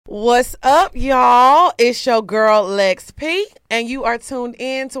What's up, y'all? It's your girl Lex P, and you are tuned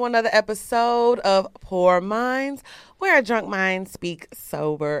in to another episode of Poor Minds, where a drunk mind speak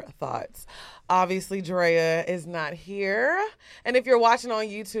sober thoughts. Obviously, Drea is not here. And if you're watching on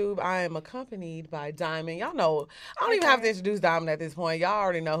YouTube, I am accompanied by Diamond. Y'all know, I don't even have to introduce Diamond at this point. Y'all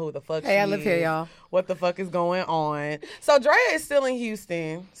already know who the fuck she is. Hey, I live here, y'all. What the fuck is going on. So, Drea is still in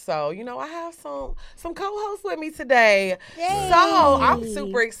Houston. So, I have some co-hosts with me today. Yay. So, I'm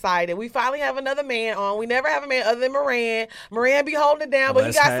super excited. We finally have another man on. We never have a man other than Moran. Moran be holding it down, but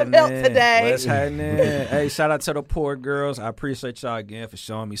he got some help today. What's happening? Hey, shout out to the poor girls. I appreciate y'all again for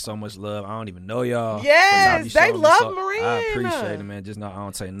showing me so much love. I don't even know y'all. Yes, they love Moran. I appreciate it, man. Just know I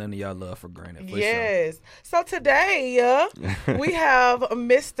don't take none of y'all love for granted. For yes. Sure. So today we have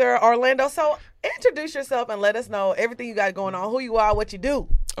Mr. Orlando. So introduce yourself and let us know everything you got going on, who you are, what you do.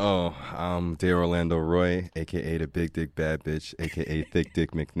 Oh, I'm Dear Orlando Roy, a.k.a. the Big Dick Bad Bitch, a.k.a. Thick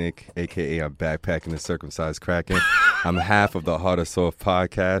Dick McNick, a.k.a. I'm backpacking the circumcised Kraken. I'm half of the Heart of Soft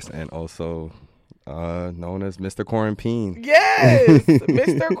podcast and also known as Mr. Quarantine. Yes,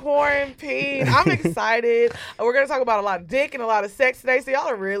 Mr. Quarantine. I'm excited. We're going to talk about a lot of dick and a lot of sex today, so y'all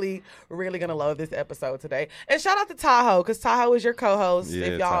are really, really going to love this episode today. And shout out to Tahoe, because Tahoe is your co-host. Yeah,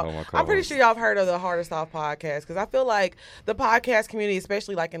 if y'all, Tahoe, my co-host. I'm pretty sure y'all have heard of the Heart of Soft podcast, because I feel like the podcast community,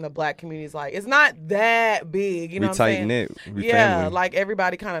 especially like in the black communities, like it's not that big. You know what I'm saying? We tight knit. We yeah, family. like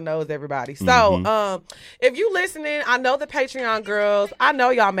everybody kind of knows everybody. So, if you listening, I know the Patreon girls. I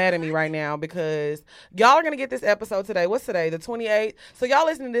know y'all mad at me right now because y'all are gonna get this episode today. What's today? The 28th. So y'all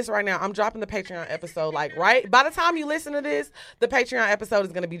listening to this right now. I'm dropping the Patreon episode like right by the time you listen to this, the Patreon episode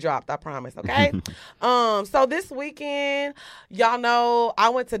is gonna be dropped. I promise. Okay. So this weekend, y'all know I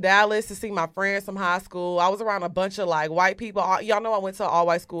went to Dallas to see my friends from high school. I was around a bunch of like white people. Y'all know I went to an all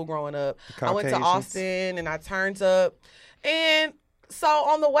white school growing up. I went to Austin and I turned up. And so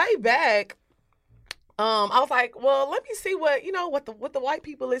on the way back, I was like, well, let me see what the white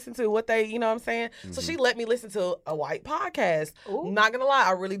people listen to, what they, you know what I'm saying? Mm-hmm. So she let me listen to a white podcast. Ooh. Not gonna lie,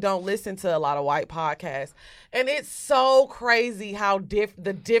 I really don't listen to a lot of white podcasts. And it's so crazy how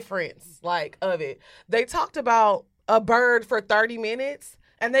the difference like of it. They talked about a bird for 30 minutes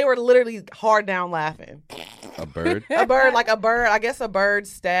and they were literally hard down laughing. A bird? I guess a bird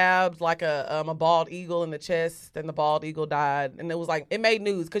stabbed like a bald eagle in the chest and the bald eagle died. And it was like, it made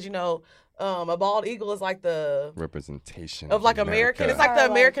news because, a bald eagle is like the representation of like American. It's like the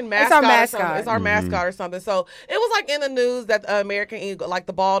American mascot. It's our mascot. It's our mascot or something. So it was like in the news that the American eagle, like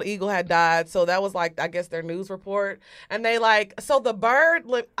the bald eagle, had died. So that was like, I guess, their news report. And they so the bird.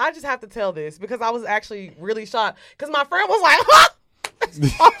 Look, I just have to tell this because I was actually really shocked because my friend was like, "Huh."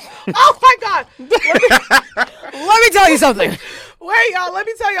 Oh my God. Let me tell you something. Wait, y'all, let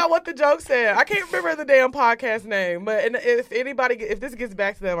me tell y'all what the joke said. I can't remember the damn podcast name, but if this gets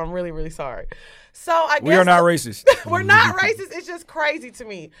back to them, I'm really, really sorry. So I guess we are not racist. We're not racist. It's just crazy to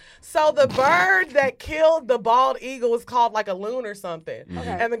me. So the bird that killed the bald eagle was called like a loon or something.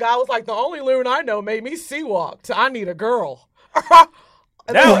 Okay. And the guy was like, the only loon I know made me sea walk. So I need a girl. I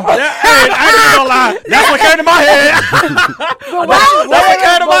ain't gonna lie. That's what came to my head. That's what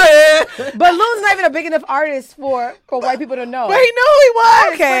came to my head. But Lou's not even a big enough artist for white people to know. But he knew he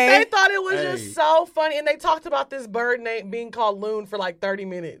was. Okay. But they thought it was just so funny. And they talked about this bird name being called Loon for like 30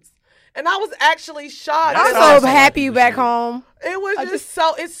 minutes. And I was actually shocked. I'm so happy you back home. It was it's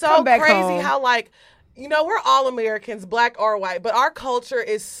so crazy how like, we're all Americans, black or white, but our culture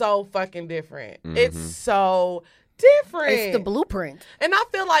is so fucking different. Mm-hmm. It's so different. It's the blueprint. And I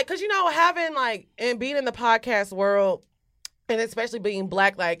feel like, because, having like, and being in the podcast world, and especially being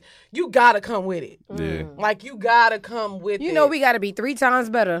black, like, you gotta come with it. Yeah. Like, you gotta come with it. We gotta be 3 times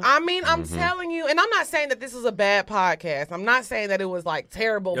better. I mean, I'm telling you, and I'm not saying that this is a bad podcast. I'm not saying that it was, like,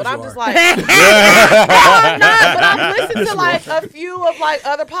 terrible, yes, but I'm just like, no, I'm not, but I've listened to, like, a few of, like,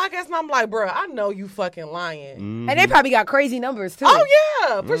 other podcasts, and I'm like, bro, I know you fucking lying. Mm-hmm. And they probably got crazy numbers, too. Oh,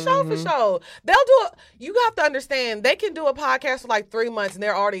 yeah, for sure. They'll do it. You have to understand, they can do a podcast for, like, 3 months, and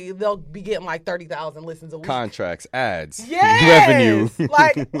they'll be getting, like, 30,000 listens a week. Contracts, ads, yes. revenue.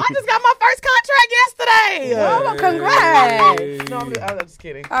 Like, I just got my first contract yesterday. Oh, congrats. No, I'm just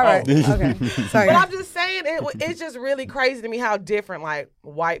kidding. All right. Okay. Sorry. But I'm just saying, it's just really crazy to me how different, like,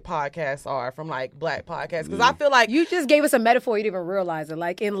 white podcasts are from, like, black podcasts. Because I feel like... You just gave us a metaphor you didn't even realize it.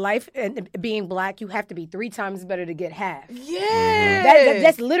 Like, in life and being black, you have to be 3 times better to get half. Yeah.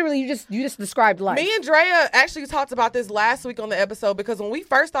 That's literally, you just described life. Me and Drea actually talked about this last week on the episode because when we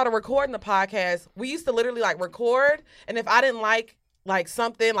first started recording the podcast, we used to literally, like, record, and if I didn't like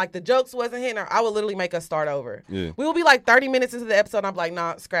something, like the jokes wasn't hitting her, I would literally make us start over. Yeah. We will be like 30 minutes into the episode and I'm like,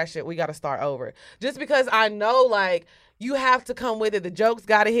 nah, scratch it. We got to start over. Just because I know, like, you have to come with it. The jokes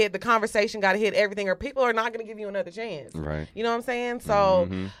got to hit, the conversation got to hit, everything, or people are not going to give you another chance. Right. You know what I'm saying? So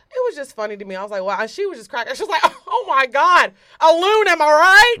it was just funny to me. I was like, wow. And she was just cracking. She was like, oh my God, a loon, am I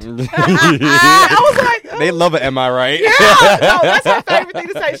right? I was like, They love it, am I right? yeah, no, that's her favorite thing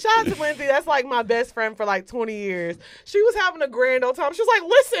to say. Shout out to Lindsay. That's like my best friend for like 20 years. She was having a grand old time. She was like,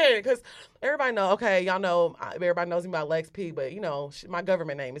 listen, because everybody know, okay, y'all know, everybody knows me by Lex P, but, you know, my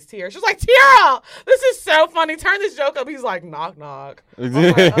government name is Tiara. She was like, Tiara, this is so funny. Turn this joke up. He's like, knock, knock. I'm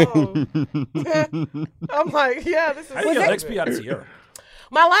like, oh. I'm like, yeah, this is How do you get Lex P out of Tiara?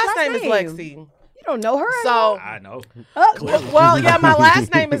 My last name is name? Lexi. You don't know her? So, I know. well, yeah, my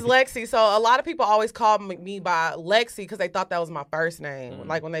last name is Lexi. So a lot of people always called me by Lexi because they thought that was my first name.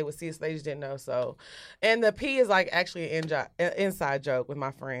 Like when they would see us, they just didn't know. So, and the P is like actually an inside joke with my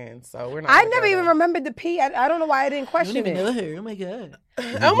friends. So we're not. I never even remembered the P. I don't know why I didn't question it. her. Oh my God.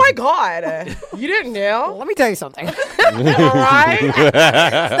 Oh my God, you didn't know? Let me tell you something. All right.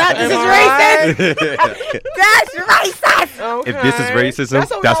 Stop, this is racist. That's racist. Okay. If this is racism,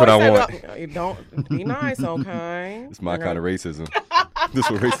 we that's what I always want. say. You don't be nice, okay? It's my kind of racism. This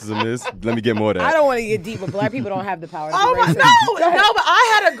is what racism is. Let me get more of that. I don't want to get deep, but black people don't have the power to Oh be my, racist. no, but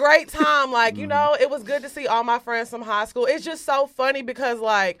I had a great time. Like, you know, it was good to see all my friends from high school. It's just so funny because,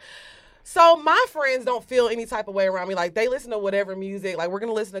 like, so my friends don't feel any type of way around me. Like, they listen to whatever music. Like, we're going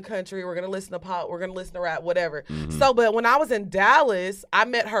to listen to country. We're going to listen to pop. We're going to listen to rap, whatever. So, but when I was in Dallas, I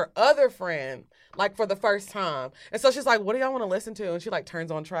met her other friend, like, for the first time. And so she's like, what do y'all want to listen to? And she, like, turns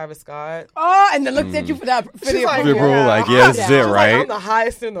on Travis Scott. Oh, and then looked at you for that. For She's the like, approval. Liberal, like, yeah, this is it, She's like, right? I'm the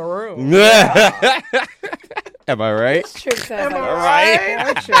highest in the room. Am I right? Trip sounds like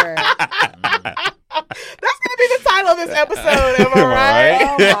right? torture. That's going to be the title of this episode, am I right?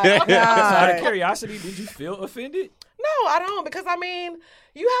 Oh my So out of God. curiosity, did you feel offended? No, I don't, because I mean,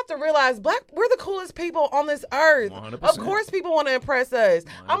 you have to realize we're the coolest people on this earth. 100%. Of course people want to impress us.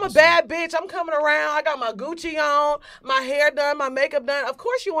 I'm a bad bitch. I'm coming around. I got my Gucci on, my hair done, my makeup done. Of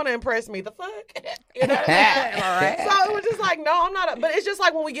course you want to impress me. The fuck? You know what I mean? All right. So it was just like, no, I'm not. But it's just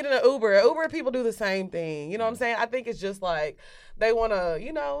like when we get in an Uber people do the same thing. You know what I'm saying? I think it's just like, they want to,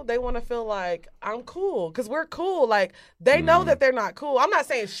 you know, they want to feel like I'm cool because we're cool. Like, they know that they're not cool. I'm not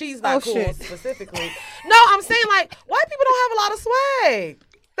saying she's not cool shit. specifically. No, I'm saying, like, white people don't have a lot of swag.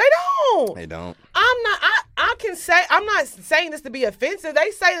 They don't. They don't. I'm not. I can say. I'm not saying this to be offensive.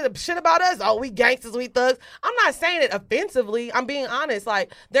 They say the shit about us. Oh, we gangsters, we thugs. I'm not saying it offensively. I'm being honest.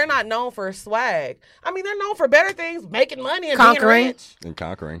 Like, they're not known for swag. I mean, they're known for better things, making money and Conquering. being rich. And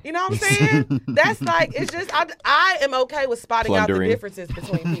conquering. You know what I'm saying? That's like, it's just, I am okay with spotting out the Plundering. differences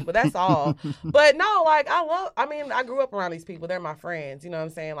between people. That's all. But no, like, I grew up around these people. They're my friends. You know what I'm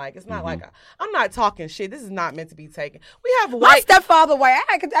saying? Like, it's not like, I'm not talking shit. This is not meant to be taken. We have My white. stepfather white.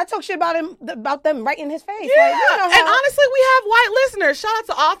 I talk shit about them right in his face. Yeah, Like, you know and how- honestly, we have white listeners. Shout out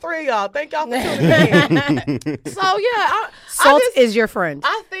to all three of y'all. Thank y'all for tuning in. So yeah, Salt is your friend.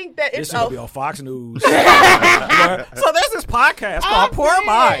 I think that This it's is going to be on Fox News. So there's this podcast called Poor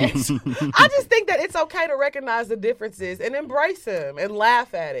Minds. I just think that it's okay to recognize the differences and embrace them and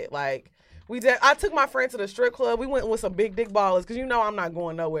laugh at it. Like, I took my friend to the strip club. We went with some big dick ballers because you know I'm not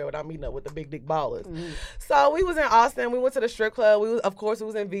going nowhere without meeting up with the big dick ballers. So we was in Austin. We went to the strip club. Of course, it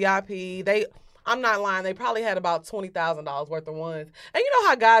was in VIP. I'm not lying. They probably had about $20,000 worth of ones. And you know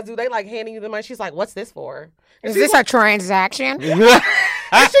how guys do? They like handing you the money. She's like, "What's this for?" And Is she's this a transaction? and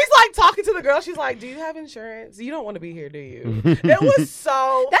she's like talking to the girl. She's like, "Do you have insurance? You don't want to be here, do you?" It was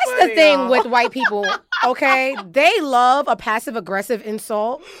so. That's funny, the thing y'all. with white people, okay? They love a passive-aggressive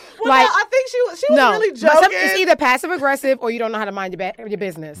insult. Well, like, no, I think she was no, really but joking. it's either passive-aggressive or you don't know how to mind your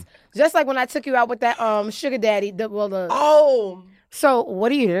business. Just like when I took you out with that sugar daddy. Oh, So what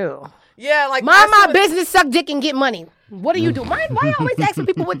do you do? yeah, like Mind I my see- business, suck dick, and get money. What do you do? Why always asking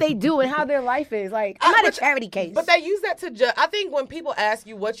people what they do and how their life is? Like, I'm not a charity case. But they use that to judge. I think when people ask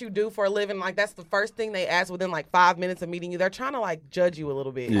you what you do for a living, like that's the first thing they ask within like 5 minutes of meeting you. They're trying to like judge you a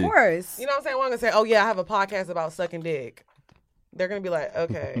little bit. of course. You know what I'm saying? One gonna say, "Oh yeah, I have a podcast about sucking dick." They're gonna be like,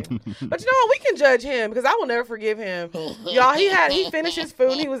 "Okay," but you know what? We can judge him because I will never forgive him. Y'all, he finished his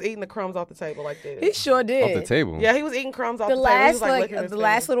food. And he was eating the crumbs off the table like this. He sure did. Off the table. Yeah, he was eating crumbs off The the table. He last was, like, licking his the finger.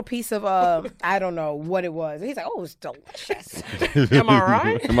 last little piece of I don't know what it was. He's like, "Oh, it's delicious." Am I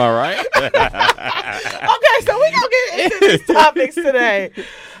right? Am I right? Okay, so we're going to get into these topics today.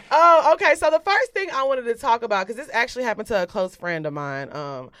 Okay, so the first thing I wanted to talk about, because this actually happened to a close friend of mine.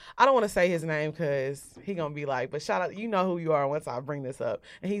 I don't want to say his name because he going to be like, but shout out, you know who you are once I bring this up.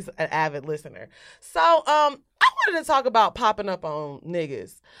 And he's an avid listener. So I wanted to talk about popping up on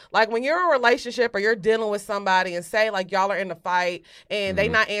niggas. Like when you're in a relationship or you're dealing with somebody and say like y'all are in a fight and they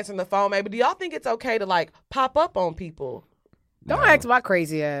not answering the phone, maybe do y'all think it's okay to like pop up on people? Don't ask my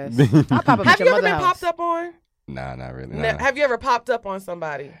crazy ass. I'll pop up Have at you your ever mother been house. popped up on? Nah, not really. Nah. Have you ever popped up on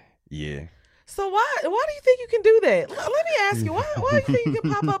somebody? Yeah. So why do you think you can do that? Let me ask you, why do you think you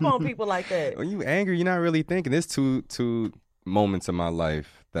can pop up on people like that? When you angry, you're not really thinking. There's two moments in my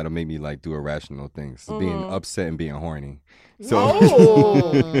life that'll make me like do irrational things: being upset and being horny. So,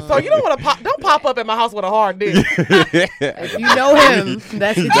 so you don't want to don't pop up at my house with a hard dick. If you know him,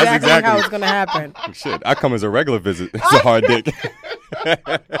 that's exactly how it's gonna happen. Shit, I come as a regular visit. It's a hard dick.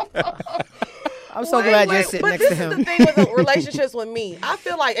 I'm so glad you're sitting next to him. But this is the thing with relationships with me. I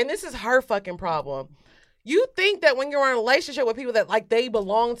feel like, and this is her fucking problem. You think that when you're in a relationship with people that like they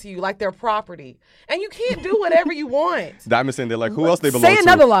belong to you, like they're property, and you can't do whatever you want. Diamond saying they're like, who else they belong to? Say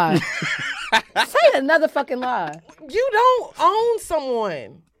another lie. Say another fucking lie. You don't own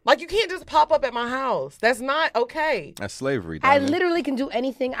someone. Like you can't just pop up at my house. That's not okay. That's slavery. I Diamond. literally can do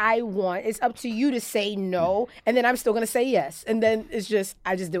anything I want. It's up to you to say no, and then I'm still gonna say yes, and then it's just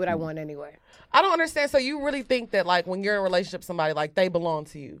I just do what I want anyway. I don't understand. So you really think that like when you're in a relationship with somebody, like they belong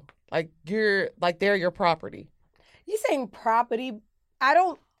to you, like they're your property? You saying property? I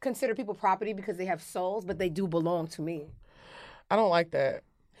don't consider people property because they have souls, but they do belong to me. I don't like that.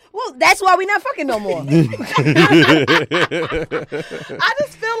 Well, that's why we not fucking no more. I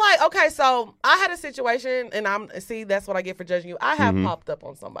just feel like, okay, so I had a situation, and that's what I get for judging you. I have popped up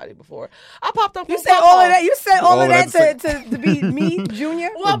on somebody before. I popped up. You on said all of that. You said all of that to be me, Junior.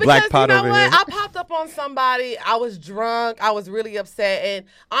 Well, Black because pot you know over what? here. I popped up on somebody. I was drunk. I was really upset, and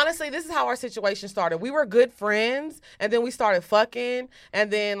honestly, this is how our situation started. We were good friends, and then we started fucking,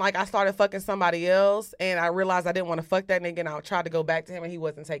 and then like I started fucking somebody else, and I realized I didn't want to fuck that nigga, and I tried to go back to him, and he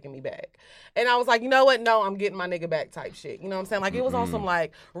wasn't taking me back. And I was like, you know what? No, I'm getting my nigga back type shit. You know what I'm saying? Like it was on some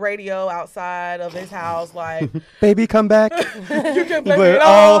like radio outside of his house, like Baby, come back. you can Blame blame it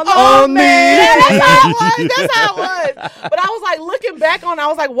all all on me. Yeah, that's how it was. That's how it was. But I was like looking back on it, I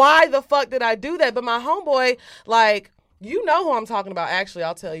was like, why the fuck did I do that? But my homeboy, like, you know who I'm talking about. Actually,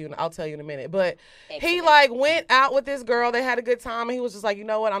 I'll tell you in a minute. But he like went out with this girl. They had a good time, and he was just like, you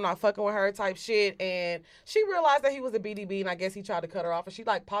know what? I'm not fucking with her type shit. And she realized that he was a BDB, and I guess he tried to cut her off. And she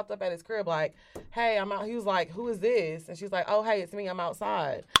like popped up at his crib like, hey, I'm out. He was like, who is this? And she's like, oh, hey, it's me. I'm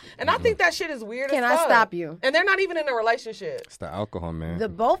outside. And I think that shit is weird. Can as I fuck. stop you? And they're not even in a relationship. It's the alcohol, man. The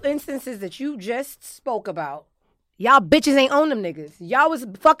both instances that you just spoke about, y'all bitches ain't own them niggas. Y'all was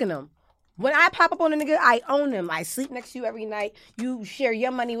fucking them. When I pop up on a nigga, I own him. I sleep next to you every night. You share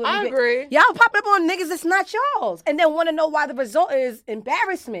your money with me. I agree. Y'all pop up on niggas that's not y'all's. And then want to know why the result is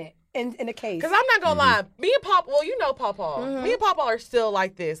embarrassment in the case. Because I'm not going to lie. Me and Papa, well, you know Papa. Me and Papa are still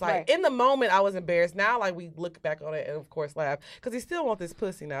like this. Like, in the moment, I was embarrassed. Now, like, we look back on it and, of course, laugh. Because he still want this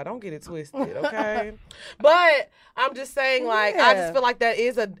pussy now. Don't get it twisted, okay? But I'm just saying, like, I just feel like that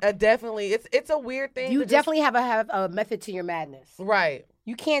is a definitely, it's a weird thing. You definitely have a method to your madness. Right.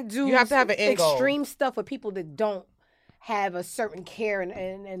 You can't do You have to have an end goal. extreme stuff with people that don't have a certain care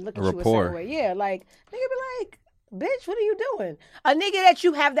and look at you a Rapport. certain way. Yeah, like, nigga be like, bitch, what are you doing? A nigga that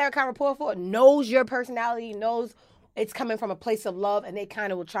you have that kind of rapport for knows your personality, knows it's coming from a place of love, and they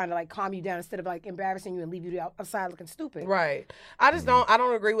kind of will try to like calm you down instead of like embarrassing you and leave you outside looking stupid. Right. I just don't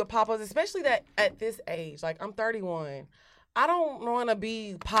agree with Papa's, especially that at this age. Like, I'm 31. I don't want to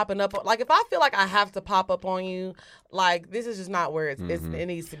be popping up. Like, if I feel like I have to pop up on you, like, this is just not where it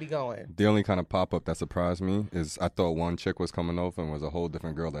needs to be going. The only kind of pop-up that surprised me is I thought one chick was coming over and was a whole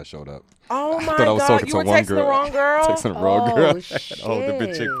different girl that showed up. Oh, my I thought I was God. talking You to were one texting girl. the wrong girl? Texting the wrong girl. Shit. A whole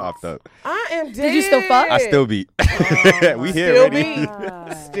different chick popped up. I am dead. Did you still fuck? I still beat. We here Still already.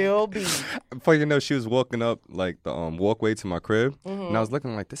 beat. Still beat. Before you know, she was walking up like the walkway to my crib, and I was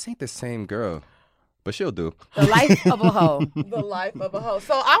looking like, this ain't the same girl. But she'll do. The life of a hoe. The life of a hoe.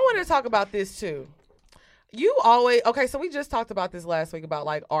 So I want to talk about this too. You always, okay, so we just talked about this last week about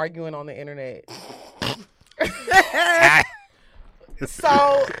like arguing on the internet.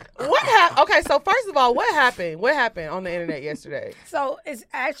 So what happened? Okay, so first of all, what happened? What happened on the internet yesterday? So it's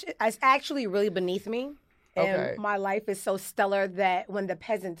actually really beneath me. And Okay. my life is so stellar that when the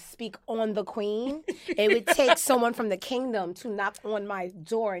peasants speak on the queen, it would take someone from the kingdom to knock on my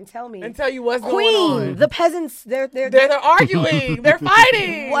door and tell me, And tell you what's Queen, going on. the peasons, they're They're arguing. They're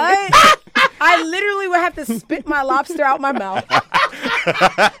fighting. what? I literally would have to spit my lobster out my mouth,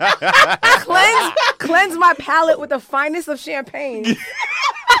 cleanse my palate with the finest of champagne,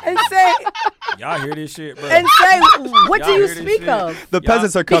 and say, Y'all hear this shit, bro? what do Y'all you hear this speak shit? of? The Y'all-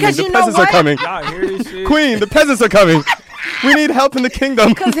 peasants are coming. Because The you know peasants are what? coming. Y'all hear this shit? Queen, the peasants are coming. We need help in the kingdom.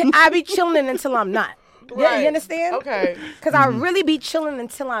 Because I be chilling until I'm not. Right. You understand? Okay. Because I really be chilling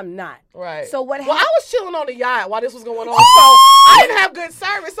until I'm not. Right. So what Well, I happened? was chilling on the yacht while this was going on, so I didn't have good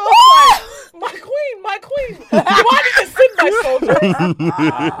service. So it's like, my queen, why did you sit,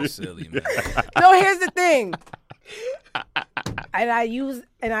 my soldier? Silly, man. No, here's the thing. And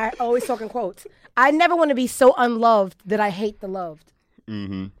I always talk in quotes. I never want to be so unloved that I hate the loved.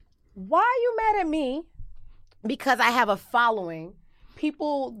 Mm-hmm. Why are you mad at me? Because I have a following.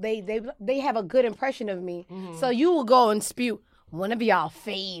 People, they have a good impression of me. Mm-hmm. So you will go and spew, one of y'all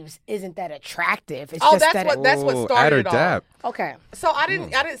faves isn't that attractive. It's Oh, just that's what started it all. Dap. Okay. So I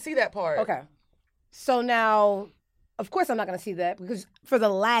didn't see that part. Okay. So now, of course I'm not going to see that because for the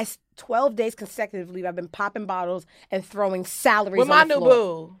last 12 days consecutively, I've been popping bottles and throwing salaries With my on the new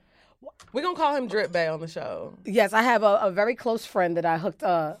floor. boo. We're going to call him Drip Bay on the show. Yes, I have a very close friend that I hooked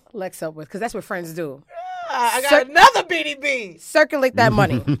Lex up with because that's what friends do. I got another BDB. Circulate that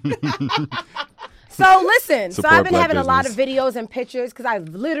money. So listen, Support I've been black having a lot of business. videos and pictures because I've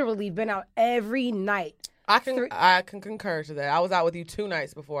literally been out every night. I can concur to that. I was out with you 2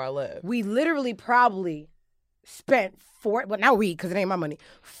 nights before I left. We literally probably spent not we because it ain't my money,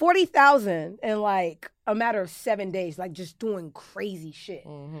 40,000 in like a matter of 7 days, like just doing crazy shit.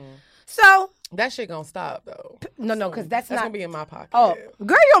 Mm-hmm. So That shit gonna stop though. no, because that's not. gonna be in my pocket. Oh,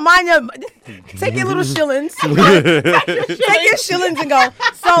 girl, you mind your take your little shillings, take your shillings and go.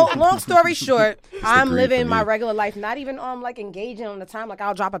 So, long story short, I'm greed living for my me. regular life, not even like engaging on the time. Like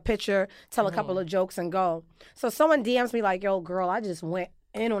I'll drop a picture, tell a couple of jokes, and go. So someone DMs me like, "Yo, girl, I just went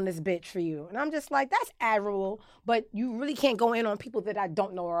in on this bitch for you," and I'm just like, "That's admirable, but you really can't go in on people that I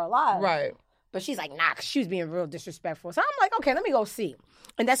don't know are alive." Right. But she's like, nah, 'cause she was being real disrespectful. So I'm like, okay, let me go see.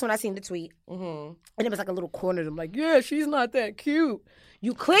 And that's when I seen the tweet. Mm-hmm. And it was like a little corner. I'm like, yeah, she's not that cute.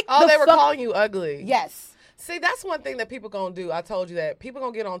 You click Oh, the they were fuck- calling you ugly. Yes. See, that's one thing that people gonna do. I told you that people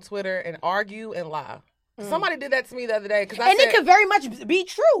gonna get on Twitter and argue and lie. Somebody did that to me the other day because I And said, it could very much be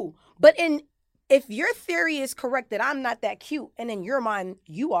true. But if your theory is correct that I'm not that cute, and in your mind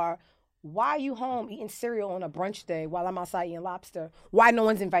you are, why are you home eating cereal on a brunch day while I'm outside eating lobster? Why no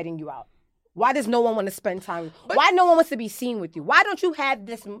one's inviting you out? Why does no one want to spend time? Why no one wants to be seen with you? Why don't you have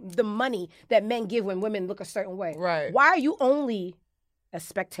the money that men give when women look a certain way? Right. Why are you only a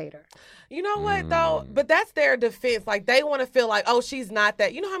spectator? You know what though? But that's their defense. Like they want to feel like, oh, she's not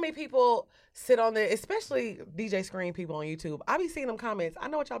that. You know how many people sit on there, especially DJ Screen people on YouTube. I be seeing them comments. I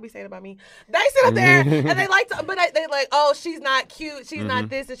know what y'all be saying about me. They sit up there and they like to, but they like, oh, she's not cute. She's not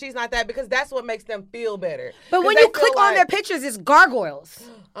this and she's not that because that's what makes them feel better. But 'Cause when they you feel click on like, their pictures, it's gargoyles.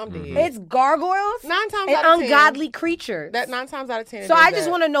 I'm dead. It's gargoyles 9 times and out of 10, ungodly creatures. That 9 times out of 10. So it is I just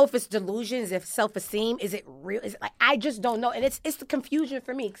that. want to know if it's delusions, if self-esteem, is it real? Is it like I just don't know, and it's the confusion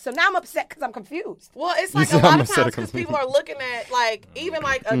for me. So now I'm upset because I'm confused. Well, it's like a said lot I'm of upset times because people are looking at like even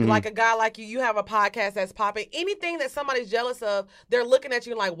like a guy like you have a podcast that's popping. Anything that somebody's jealous of, they're looking at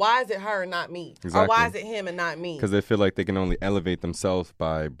you like, why is it her and not me? Or why is Exactly. it him and not me? Because they feel like they can only elevate themselves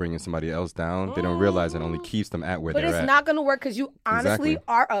by bringing somebody else down. They don't realize it only keeps them at where But they're it's at. not going to work because you honestly Exactly.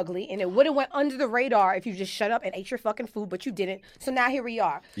 are ugly, and it would have went under the radar if you just shut up and ate your fucking food, but you didn't. So now here we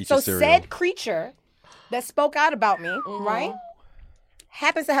are. Eat So your cereal. said creature that spoke out about me, right,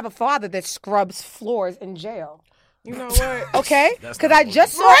 happens to have a father that scrubs floors in jail. You know what? Okay, That's because not I what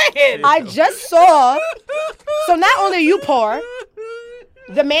just it saw. is. I just saw. So not only are you poor,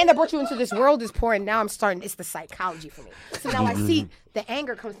 the man that brought you into this world is poor, and now I'm starting. It's the psychology for me. So now I see the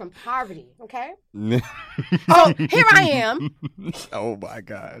anger comes from poverty. Okay. So here I am, Oh my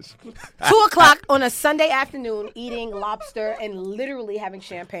gosh. 2:00 on a Sunday afternoon, eating lobster and literally having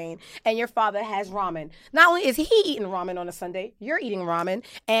champagne, and your father has ramen. Not only is he eating ramen on a Sunday, you're eating ramen,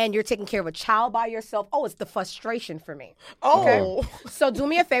 and you're taking care of a child by yourself. Oh, it's the frustration for me. Oh. So do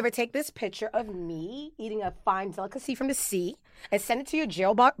me a favor, take this picture of me eating a fine delicacy from the sea and send it to your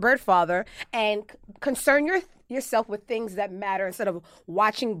jailbird father and concern yourself with things that matter instead of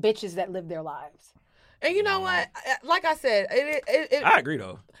watching bitches that live their lives. And you know what? Like I said, it I agree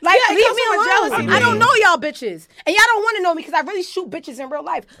though. Like, Yeah, it leave comes me from a alone. jealousy I don't thing. know y'all bitches. And y'all don't want to know me because I really shoot bitches in real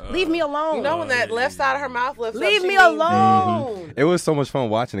life. Leave me alone. you know when that left side of her mouth lifts up, Leave she me means- alone. It was so much fun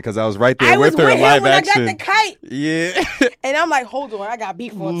watching it because I was right there I was with her with in him live when action. I got the kite. Yeah. And I'm like, hold on, I got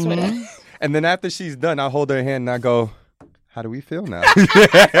beef on Twitter. And then after she's done, I hold her hand and I go, how do we feel now?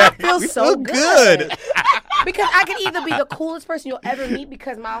 I feel so good. Because I could either be the coolest person you'll ever meet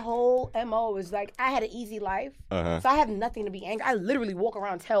because my whole MO is like I had an easy life. So I have nothing to be angry. I literally walk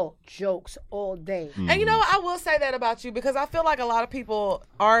around and tell jokes all day. And you know what? I will say that about you because I feel like a lot of people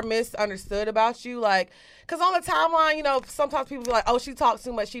are misunderstood about you. Like, because on the timeline, you know, sometimes people be like, oh, she talks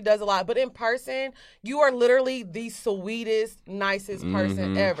too much, she does a lot. But in person, you are literally the sweetest, nicest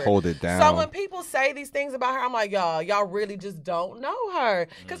person ever. Hold it down. So when people say these things about her, I'm like, y'all really just don't know her.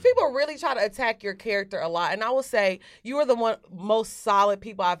 Because people really try to attack your character a lot. And I will say, you are the most solid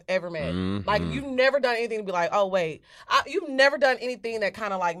people I've ever met. Like, you've never done anything to be like, oh, wait. You've never done anything that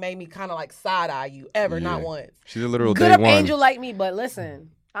kind of like made me kind of like side-eye you ever, not once. She's a literal Good day up one. angel like me, but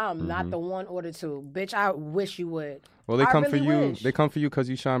listen, I'm not the one or the two. Bitch, I wish you would. Well, they I come really for you. wish. They come for you because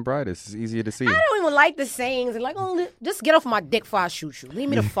you shine brightest. It's easier to see. I don't even like the sayings and like, oh, just get off my dick before I shoot you. Leave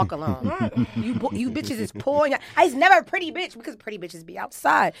me the fuck alone. you bitches is poor. I was never a pretty bitch because pretty bitches be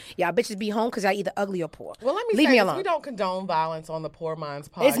outside. Y'all bitches be home because y'all either ugly or poor. Well, let me Leave say me this. alone. We don't condone violence on the Poor Minds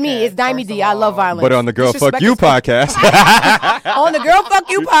podcast. It's me. It's Dimey first D. of I love all. violence. But on the Girl Fuck Disrespect You is- podcast. on the Girl Fuck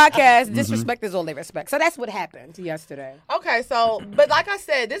You podcast, disrespect is all they respect. So that's what happened yesterday. Okay, so but like I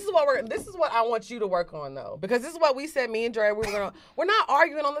said, this is what I want you to work on though, because this is what we said. Me and Dre, we're not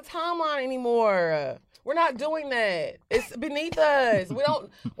arguing on the timeline anymore. We're not doing that. It's beneath us.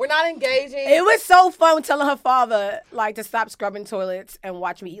 We're not engaging. It was so fun telling her father like to stop scrubbing toilets and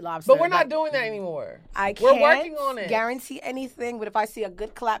watch me eat lobster. but we're not doing that anymore. I can't We're working on it. guarantee anything, but if I see a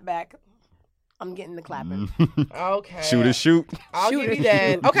good clap back, I'm getting the clapping. Okay. Shoot is shoot. I'll give you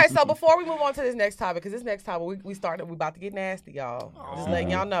that. Okay, so before we move on to this next topic, because this next topic we about to get nasty, y'all. Just letting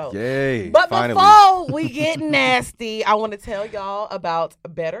y'all know. Yay. But finally. before we get nasty, I want to tell y'all about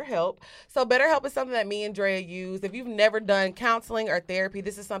BetterHelp. So BetterHelp is something that me and Drea use. If you've never done counseling or therapy,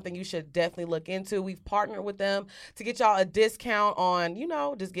 this is something you should definitely look into. We've partnered with them to get y'all a discount on,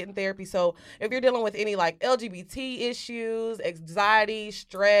 just getting therapy. So if you're dealing with any like LGBT issues, anxiety,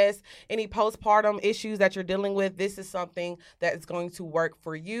 stress, any postpartum issues that you're dealing with, this is something that is going to work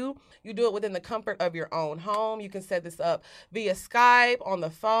for you. You do it within the comfort of your own home. You can set this up via Skype, on the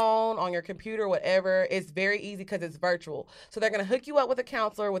phone, on your computer, whatever. It's very easy because it's virtual. So they're going to hook you up with a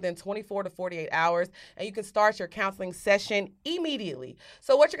counselor within 24 to 48 hours, and you can start your counseling session immediately.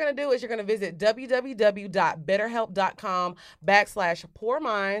 So what you're going to do is you're going to visit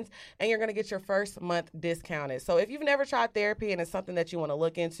www.betterhelp.com/poorminds, and you're going to get your first month discounted. So if you've never tried therapy and it's something that you want to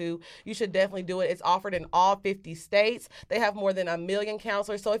look into, you should definitely do it. It's offered in all 50 states. They have more than 1 million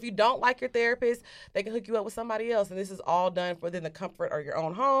counselors. So if you don't like your therapist, they can hook you up with somebody else. And this is all done within the comfort of your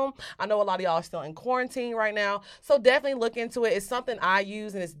own home. I know a lot of y'all are still in quarantine right now. So definitely look into it. It's something I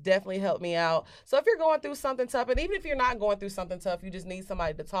use and it's definitely helped me out. So if you're going through something tough, and even if you're not going through something tough, you just need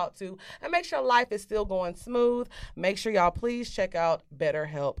somebody to talk to and make sure life is still going smooth, make sure y'all please check out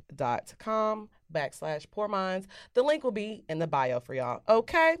betterhelp.com/poorminds. The link will be in the bio for y'all.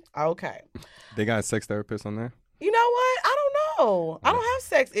 Okay. They got a sex therapist on there? You know what? I don't know. I don't have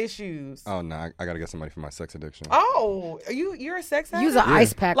sex issues. Oh, no. I got to get somebody for my sex addiction. Oh, you're a sex addict? Use an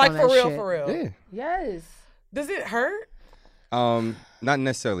ice pack like on for that real, shit. for real. Yeah. Yes. Does it hurt? Not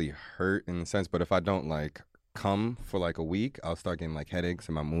necessarily hurt in the sense, but if I don't like come for like a week, I'll start getting like headaches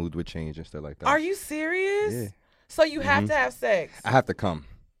and my mood would change and stuff like that. Are you serious? Yeah. So you have to have sex. I have to come.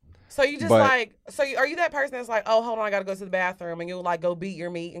 So you just But- are you that person that's like, oh, hold on, I gotta go to the bathroom, and you'll like go beat your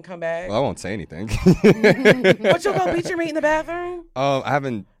meat and come back? Well, I won't say anything. But you'll go beat your meat in the bathroom? I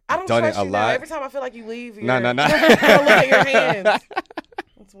haven't I don't done trust it a you now. lot. Every time I feel like you leave, No. I look at your hands.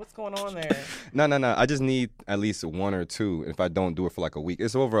 What's going on there? No. I just need at least one or two. If I don't do it for like a week,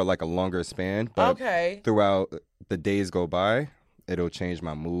 it's over like a longer span. But Okay. throughout the days go by, it'll change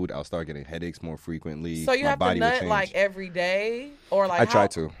my mood. I'll start getting headaches more frequently. So you my have to body will nut change. like every day, or like I try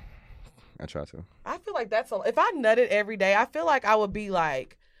to. I feel like if I nutted every day, I feel like I would be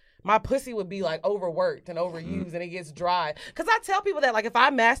like, my pussy would be like overworked and overused, and it gets dry. Because I tell people that like if I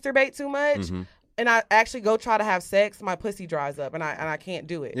masturbate too much and I actually go try to have sex, my pussy dries up and I can't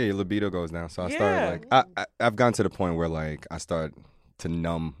do it. Yeah, your libido goes down. So I Yeah. started like I've gotten to the point where like I start to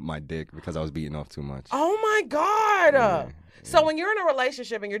numb my dick because I was beating off too much. Oh my God. Yeah. So when you're in a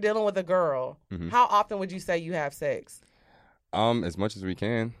relationship and you're dealing with a girl, how often would you say you have sex? As much as we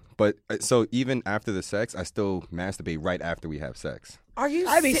can. But so even after the sex, I still masturbate right after we have sex. Are you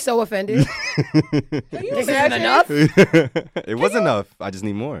I'd be so offended. Can you This isn't imagine? enough. It was enough. I just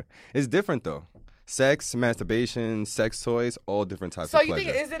need more. It's different though. Sex, masturbation, sex toys, all different types So of you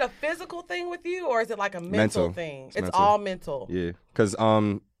pleasure. think, is it a physical thing with you, or is it like a mental Mental. thing? It's It's mental. all mental. Yeah, because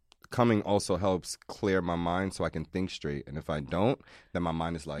coming also helps clear my mind so I can think straight. And if I don't, then my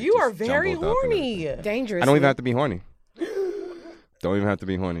mind is like You just are very jumbled up and horny. Dangerous. I don't even have to be horny. Don't even have to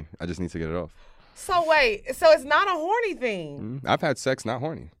be horny. I just need to get it off. So wait, so it's not a horny thing. I've had sex not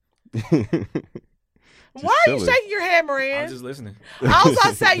horny. Why are you chilling. shaking your head, I'm Moran? just listening. I was about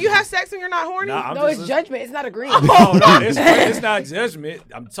to say, you have sex when you're not horny? Nah, I'm No, just it's listening. judgment. It's not agreeing. Oh no, it's not judgment.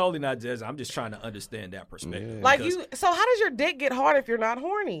 I'm totally not judging. I'm just trying to understand that perspective. Yeah. Like so how does your dick get hard if you're not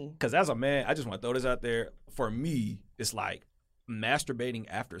horny? Because as a man, I just want to throw this out there. For me, it's like masturbating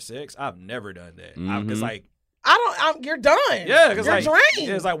after sex. I've never done that. Because like, You're done. yeah, because you're like,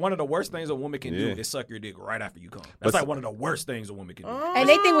 drained. it's like one of the worst things a woman can do Yeah. is suck your dick right after you come. That's like one of the worst things a woman can do. And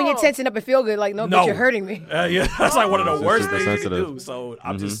they think when you're tensing up and feel good, like, no, No. bitch, you're hurting me. Yeah, that's like one of the It's worst super things you can sensitive. do. So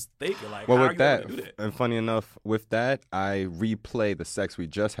I'm just thinking, like, Well, how with are you that, gonna do that? and funny enough, with that, I replay the sex we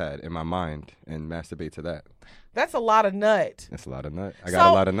just had in my mind and masturbate to that. That's a lot of nut. That's a lot of nut. I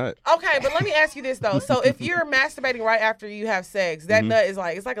got a lot of nut. Okay, but let me ask you this though. So if you're masturbating right after you have sex, that nut is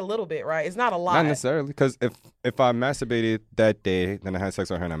like, it's like a little bit, right? It's not a lot. Not necessarily, because if I masturbated that day, then I had sex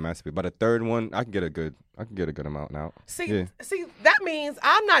with her and I masturbated. By the third one, I can get a good amount now. See, that means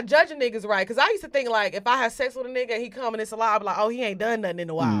I'm not judging niggas right. Because I used to think like if I had sex with a nigga and he come and it's a lie, I'd be like, oh, he ain't done nothing in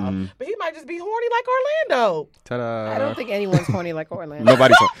a while. But he might just be horny like Orlando. Ta-da! I don't think anyone's horny like Orlando.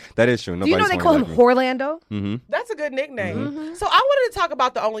 Nobody's. That is true. Do you know they call him Horlando? That's a good nickname. So I wanted to talk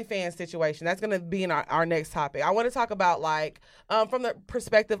about the OnlyFans situation. That's going to be in our next topic. I want to talk about like from the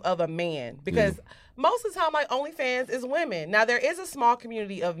perspective of a man because most of the time like OnlyFans is women. Now there is a small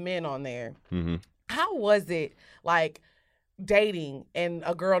community of men on there. How was it like dating and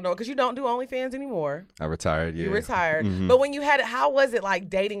a girl? No, because you don't do OnlyFans anymore. I retired. Yeah. You retired. But when you had it, how was it like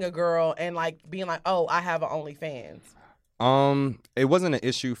dating a girl and like being like, oh, I have an OnlyFans? It wasn't an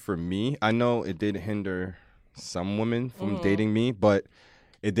issue for me. I know it did hinder some women from dating me, but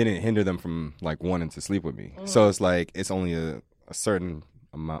it didn't hinder them from like wanting to sleep with me. So it's like it's only a certain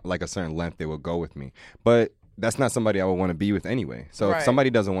amount, like a certain length they will go with me. But that's not somebody I would want to be with anyway. So if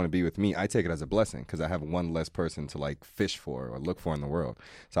somebody doesn't want to be with me, I take it as a blessing because I have one less person to like fish for or look for in the world.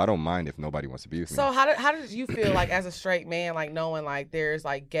 So I don't mind if nobody wants to be with me. So how did you feel like as a straight man, like knowing like there's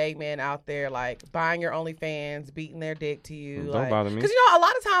like gay men out there like buying your OnlyFans, beating their dick to you? Don't bother me. Because a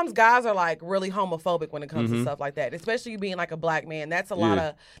lot of times guys are like really homophobic when it comes to stuff like that, especially you being like a black man. That's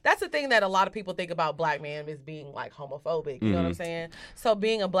the thing that a lot of people think about black men is being like homophobic. You know what I'm saying? So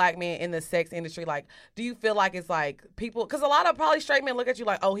being a black man in the sex industry, like, do you feel like it's like people, because a lot of probably straight men look at you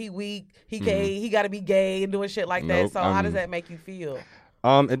like, oh, he weak, he gay, he got to be gay and doing shit like that. Nope, So how does that make you feel?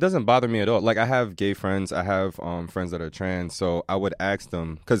 It doesn't bother me at all. Like I have gay friends, I have friends that are trans, so I would ask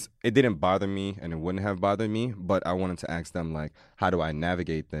them because it didn't bother me and it wouldn't have bothered me, but I wanted to ask them like, how do I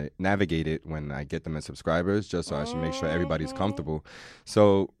navigate it when I get them as subscribers, just so I should make sure everybody's comfortable.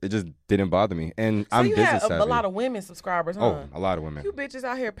 So it just didn't bother me, and So I'm you business have savvy. a lot of women subscribers, huh? Oh, a lot of women. You bitches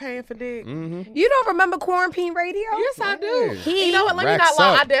out here paying for dick. You don't remember Quarantine Radio? Yes, I do. He You know what? Let me racks not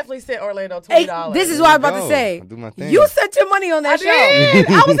lie. up. I definitely sent Orlando Hey, $20. this is what I was about to Go. say. I do my thing. You spent your money on that show. did.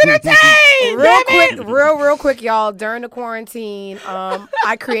 I was entertained. Real quick, y'all. During the quarantine,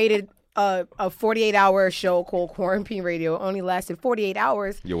 I created a 48-hour show called Quarantine Radio. It only lasted 48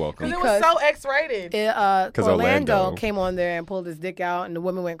 hours. You're welcome. Because it was so X-rated. Orlando came on there and pulled his dick out, and the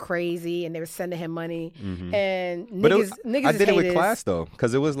women went crazy, and they were sending him money. And But niggas I did it with haters. class though,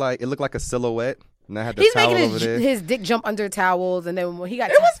 because it was like it looked like a silhouette, and I had the He's towel making over there. his dick jump under towels, and then when he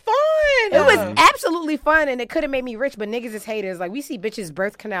got It was fun. It was absolutely fun, and it could have made me rich, but niggas is haters. Like, we see bitches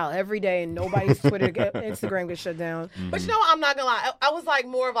birth canal every day, and nobody's Twitter, Instagram gets shut down. But you know what? I'm not going to lie. I was like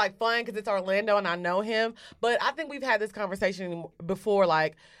more of like fun because it's Orlando and I know him. But I think we've had this conversation before.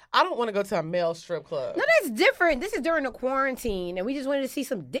 Like, I don't want to go to a male strip club. No, that's different. This is during the quarantine, and we just wanted to see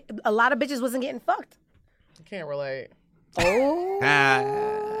some dick. A lot of bitches wasn't getting fucked. Can't relate. Oh.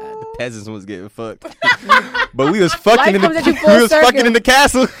 The peasants was getting fucked, but we was fucking Life comes at you we full was circle. fucking in the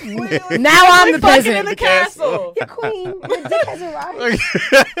castle. Now I'm the Fucking peasant. in the castle. Your queen, your dick has arrived.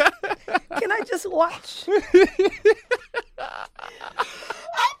 Can I just watch? I'm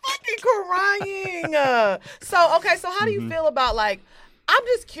fucking crying. So how do you feel about like, I'm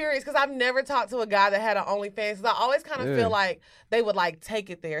just curious because I've never talked to a guy that had an OnlyFans because I always kind of feel like they would like take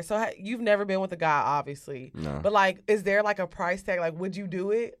it there. So you've never been with a guy, obviously. No. But like, is there like a price tag? Like, would you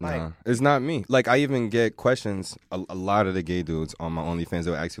do it? Like, Nah, it's not me. Like I even get questions. A lot of the gay dudes on my OnlyFans,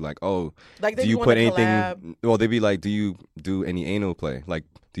 they'll ask you like, "Oh, Like, they do you wanna put anything?" collab. Well, they be like, "Do you do any anal play? Like,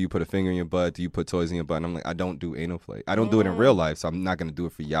 do you put a finger in your butt? Do you put toys in your butt?" And I'm like, "I don't do anal play. I don't do it in real life, so I'm not gonna do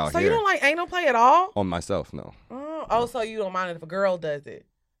it for y'all so here." you don't like anal play at all? On myself, no. Oh, so you don't mind it if a girl does it?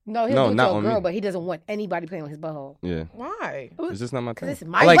 No, he'll No, do it not to a on girl, me. but he doesn't want anybody playing with his butthole. Yeah. Why? It's just not my Because thing. it's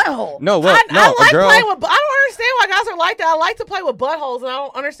my like, butthole. No, well, I like a girl. playing with. I don't understand why guys are like that. I like to play with buttholes, and I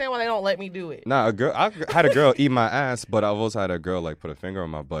don't understand why they don't let me do it. Nah, a girl. I had a girl eat my ass, but I've also had a girl like put a finger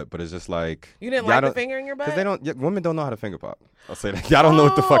on my butt. But it's just like You didn't y'all like the don't- finger in your butt? Cause they don't. Women don't know how to finger pop. I'll say that. Y'all don't know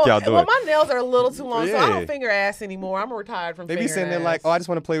what the fuck y'all doing. Well, my nails are a little too long, so I Yeah. don't finger ass anymore. I'm retired from They be fingering sitting there ass. like, oh, I just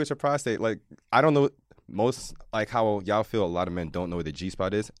want to play with your prostate. Like, I don't know. Most like how y'all feel. A lot of men don't know where the G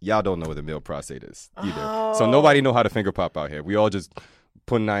spot is. Y'all don't know where the male prostate is either. So nobody know how to finger pop out here. We all just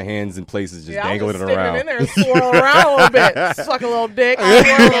putting our hands in places, just Yeah, I'm dangling just it sticking around. it in there and swirl around a little bit. Suck a little dick. swirl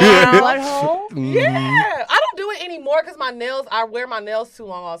around. Butthole? Yeah, I don't do it anymore because my nails. I wear my nails too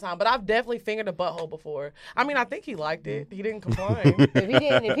long all the time. But I've definitely fingered a butthole before. I mean, I think he liked it. He didn't complain.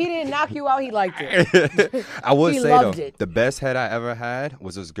 If he didn't knock you out, he liked it. I would He say loved though, it. the best head I ever had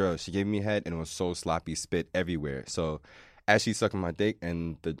was this girl. She gave me head and it was so sloppy, spit everywhere. So as she's sucking my dick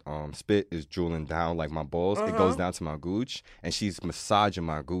and the spit is drooling down like my balls, it goes down to my gooch, and she's massaging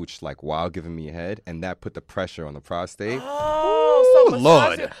my gooch like while giving me head, and that put the pressure on the prostate. Oh, so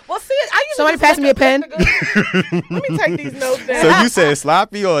Lord. massage- Well, see, I used Somebody to just pass me a pen. Let me take these notes down. So you said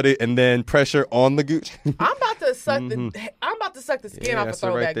sloppy on it and then pressure on the gooch. I'm about to suck the skin Yeah, off a that's it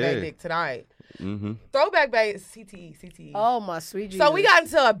right throwback there. bag dick tonight. Mm-hmm. Throwback bag is CTE. Oh, my sweet Jesus. So we got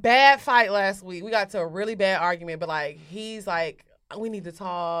into a bad fight last week. We got into a really bad argument, but like he's like, we need to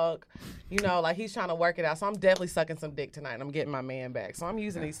talk. You know, like he's trying to work it out. So I'm definitely sucking some dick tonight. And I'm getting my man back. So I'm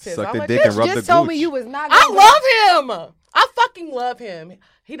using these tips. Suck I'm the like, dick "Bitch, and rub just the told me gooch. you was not I love him. I fucking love him.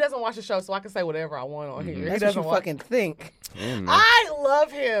 He doesn't watch the show, so I can say whatever I want on here. He That's what doesn't you watch. fucking think. Yeah, man. I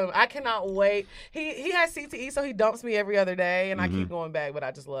love him. I cannot wait. He has CTE, so he dumps me every other day, and I Mm-hmm. keep going back. But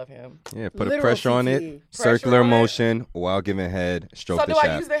I just love him. Yeah, put a Literal pressure on CTE. it, Pressure circular on it. motion while giving head, stroke So the do I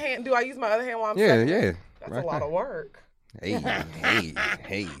shaft. use the hand? Do I use my other hand while I'm Yeah, sucking? yeah. That's Right a lot there. of work. Hey, hey,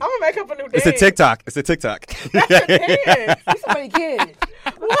 hey. I'm gonna make up a new dance. It's a TikTok. It's a TikTok. That's a dance. You somebody's kid.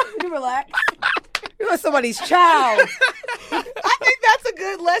 You relax. You're somebody's child. I think that's a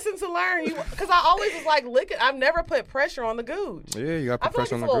good lesson to learn. Because I always was like, lick it. I've never put pressure on the gooch. Yeah, you got to I put feel like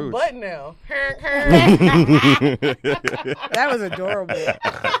pressure it's on a the little gooch. button now. That was adorable.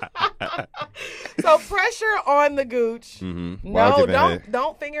 So pressure on the gooch. Mm-hmm. While No, giving don't head.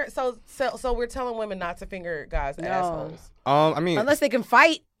 don't finger. So we're telling women not to finger guys' assholes. I mean, Unless they can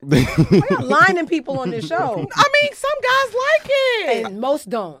fight. Why y'all lining people on this show? I mean, some guys like it. And most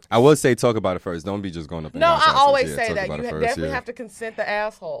don't. I would say talk about it first. Don't be just going up. in No, guys' I asses. always Yeah, say talk that about you it first, definitely yeah. have to consent the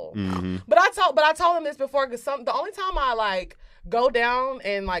asshole. Mm-hmm. But I told him this before because the only time I like go down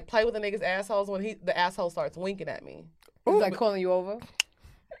and like play with a nigga's assholes when the asshole starts winking at me. He's like calling you over.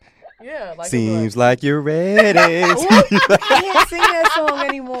 Yeah, like Seems like you're ready. I can't sing that song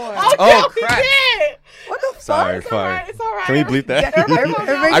anymore. Oh, Oh, crap. Did. What the fuck? Sorry, It's all fine. right. It's all right. Can we bleep that? Everybody calm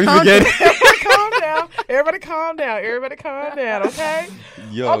down. I be calm forgetting. Everybody calm down. Everybody calm down. Everybody calm down. Okay.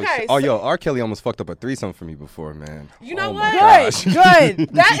 Yo, Okay, yo, R. Kelly almost fucked up a threesome for me before, man. You know Oh what? my gosh. Good.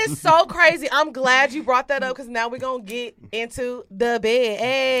 That is so crazy. I'm glad you brought that up because now we're going to get into the bed.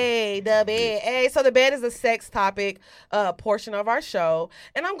 Hey, the bed. Hey. So the bed is a sex topic portion of our show.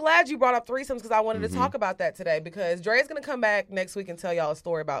 And I'm glad you brought up threesomes because I wanted to talk about that today because Dre's going to come back next week and tell y'all a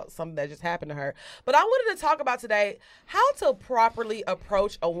story about something that just happened to her. But I wanted to talk about today how to properly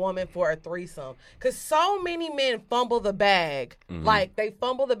approach a woman for a threesome because so many men fumble the bag. Like they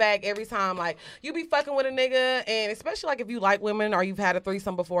fumble the bag every time. Like you be fucking with a nigga and especially like if you like women or you've had a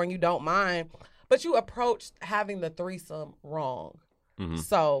threesome before and you don't mind, but you approached having the threesome wrong.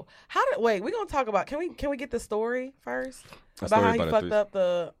 So wait, we're gonna talk about can we get the story first? A About story how he about a fucked threesome. up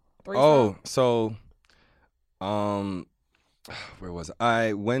the threesome? Oh, so, where was it?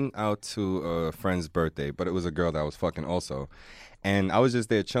 I went out to a friend's birthday, but it was a girl that I was fucking also. And I was just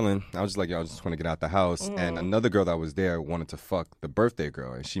there chilling. I was just like, yo, I just want to get out the house. And another girl that was there wanted to fuck the birthday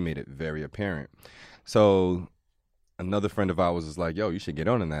girl, and she made it very apparent. So another friend of ours was like, yo, you should get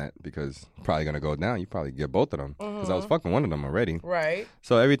on that because it's probably going to go down. You probably get both of them because I was fucking one of them already. Right.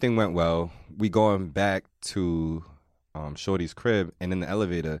 So everything went well. We going back to Shorty's crib, and in the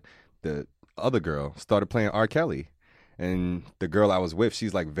elevator, the other girl started playing R. Kelly. And the girl I was with,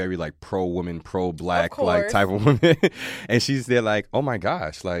 she's like very like pro-woman, pro-black like course. type of woman. And she's there like, oh my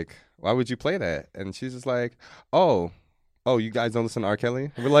gosh, like, why would you play that? And she's just like, oh, you guys don't listen to R.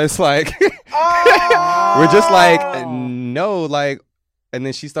 Kelly? We're just like, we're just like, no, like, and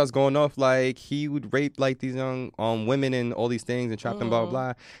then she starts going off like he would rape like these young women and all these things and trap them, blah, blah,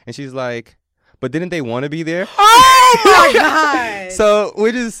 blah. And she's like, but didn't they want to be there? Oh my God. So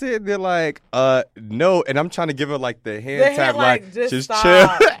we're just sitting there like, no. And I'm trying to give her like the hand tap, like, just stop.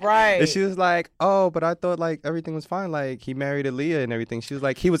 chill. Right. And she was like, oh, but I thought like everything was fine. Like he married Aaliyah and everything. She was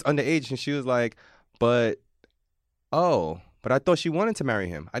like, he was underage. And she was like, but I thought she wanted to marry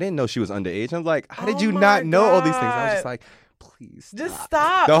him. I didn't know she was underage. I'm like, how did you not know all these things? I was just like, please stop. Just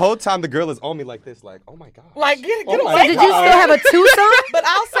stop. The whole time the girl is on me like this, like, oh my God. Like, get Oh my away. Did you still have a twosome? But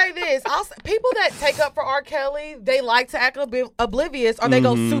I'll say this: people that take up for R. Kelly, they like to act oblivious, or they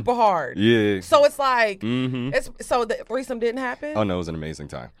go super hard. Yeah. So it's like, Mm-hmm. so the threesome didn't happen. Oh no, it was an amazing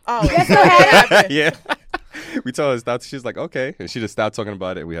time. Oh, it still happened. Yeah. We told her to stop. She's like, okay. And she just stopped talking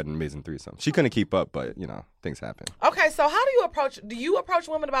about it. We had an amazing threesome. She couldn't keep up, but things happen. Okay, so how do you approach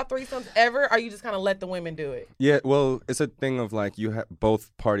women about threesomes ever, or you just kind of let the women do it? Yeah, well, it's a thing of like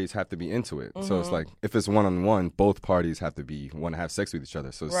both parties have to be into it. So it's like if it's one-on-one, both parties have to want to have sex with each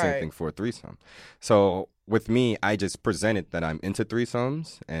other. So it's the same thing for a threesome. So with me, I just presented that I'm into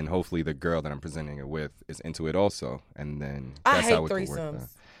threesomes, and hopefully the girl that I'm presenting it with is into it also. And then that's hate how it could work. threesomes.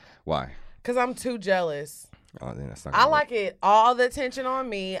 Why? Because I'm too jealous. Oh, then that's not I gonna like it all the attention on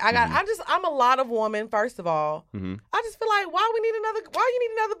me. I'm a lot of woman. First of all, I just feel like why you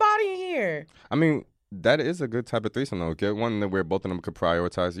need another body in here? I mean, that is a good type of threesome though. Get one where both of them could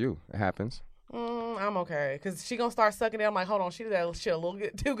prioritize you. It happens. I'm okay because she gonna start sucking it. I'm like, hold on, she did that shit a little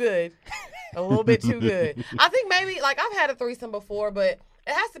bit too good, a little bit too good. I think maybe like I've had a threesome before, but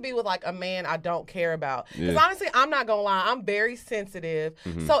it has to be with like a man I don't care about. Because honestly, I'm not gonna lie, I'm very sensitive.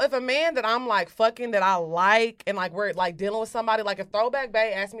 So if a man that I'm like fucking that I like and like we're like dealing with somebody, like if Throwback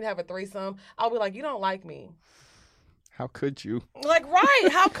Bay asked me to have a threesome, I'll be like, you don't like me. How could you? Like, right?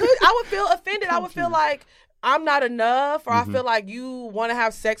 How could I would feel offended? I would feel like I'm not enough, or I feel like you want to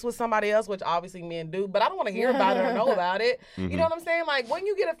have sex with somebody else, which obviously men do, but I don't want to hear about it or know about it. You know what I'm saying? Like, when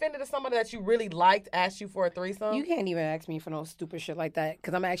you get offended if somebody that you really liked asked you for a threesome, You can't even ask me for no stupid shit like that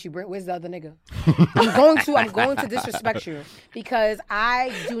because I'm actually where's the other nigga? I'm going to disrespect you because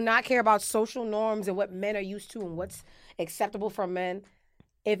I do not care about social norms and what men are used to and what's acceptable for men.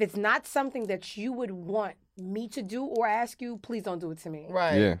 If it's not something that you would want me to do or ask you, please don't do it to me.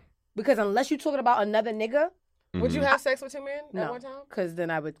 right? Yeah. Because unless you're talking about another nigga, Would you have sex with two men at no. one time? Because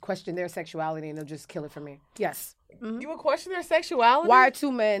then I would question their sexuality and they'll just kill it for me. Yes. You would question their sexuality? Why are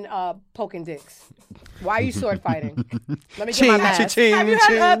two men poking dicks? Why are you sword fighting? Let me get my mask. Have you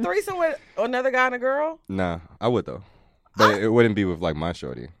had a threesome with another guy and a girl? Nah, I would though, but it wouldn't be with like my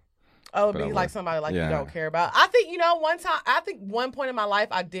shorty. Oh, it'd But be I like would. somebody like Yeah. you don't care about. I think, one point in my life,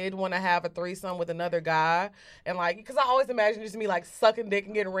 I did want to have a threesome with another guy. And like, because I always imagine just me like sucking dick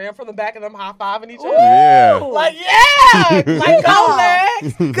and getting rammed from the back and them high-fiving each other. Yeah. Like, yeah! Like, go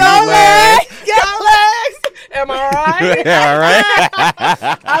legs! Go legs! Go legs! Am I right? Yeah,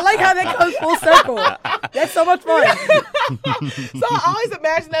 right. I like how that goes full circle. That's so much fun. So I always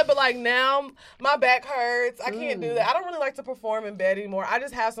imagine that, but like now my back hurts. I can't do that. I don't really like to perform in bed anymore. I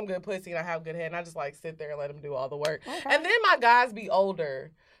just have some good pussy and I have good head, and I just like sit there and let them do all the work. And then my guys be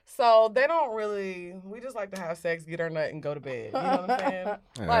older, so they don't really. We just like to have sex, get our nut, and go to bed. You know what I'm saying?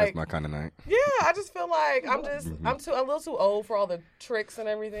 Yeah, Like, that's my kind of night. yeah, I just feel like I'm a little too old for all the tricks and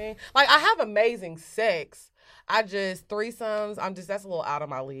everything. Like I have amazing sex. Threesomes, that's a little out of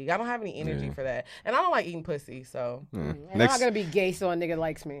my league. I don't have any energy for that. And I don't like eating pussy, so. Yeah. And I'm Next, not gonna be gay so a nigga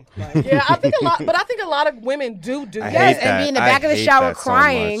likes me. Like, Yeah, I think a lot of women do I that. yes, hate and be in the that. back I of the hate shower that so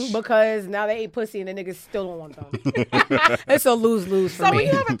crying much. because now they ate pussy and the niggas still don't want them. It's a lose-lose for So me. when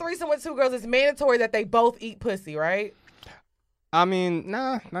you have a threesome with two girls, it's mandatory that they both eat pussy, right? I mean,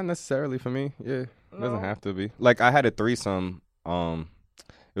 nah, not necessarily for me. Yeah, it No? doesn't have to be. Like I had a threesome.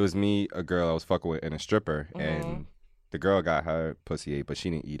 It was me, a girl I was fucking with, and a stripper, and the girl got her pussy ate, but she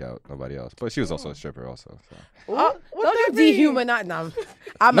didn't eat out nobody else. But she was also a stripper, also. So. What Don't that you mean? dehumanize them.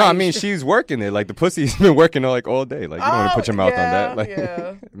 No, I mean she's working it. Like the pussy's been working all all day. Like you don't want to put your mouth on that. Like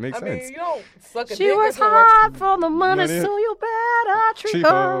yeah. it makes I mean, sense. you don't suck a She dick was if it works. hard for the money, Money. so you better treat Treat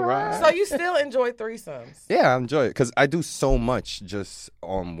her her right. right. So you still enjoy threesomes? Yeah, I enjoy it because I do so much just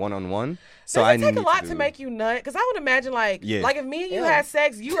one-on-one. So Does I it take a need lot to to make you nut? Because I would imagine like if me and you Yeah. had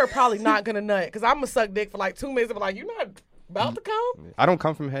sex, you are probably not gonna nut. Because I'm gonna suck dick for like 2 minutes and be like, you're not about to come. I don't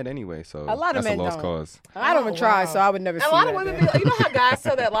come from head anyway, so A lot of that's men a lost don't. cause. I don't even try, so I would never And see a lot that of women then. be like, you know how guys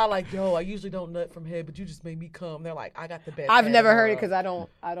tell that lie like, yo, I usually don't nut from head, but you just made me come. They're like, I got the best. I've head never in the heard it world. because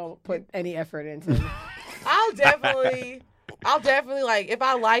I don't put any effort into it. I'll definitely like if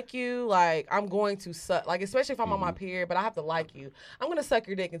I like you, like I'm going to suck, like especially if I'm on my period, but I have to like you. I'm gonna suck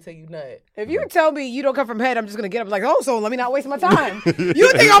your dick until you nut. If you tell me you don't come from head, I'm just gonna get up like, oh, so let me not waste my time.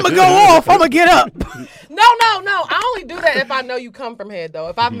 You think I'm gonna go off? I'm gonna get up. No, No. I only do that if I know you come from head, though.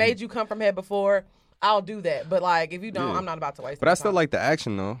 If I've made you come from head before, I'll do that. But, like, if you don't, I'm not about to waste But my I still time. like the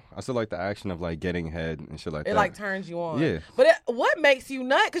action, though. I still like the action of, like, getting head and shit like that. It, like, turns you on. Yeah. But what makes you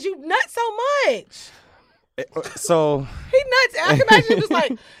nut? Because you nut so much. So... He nuts. I can imagine you just,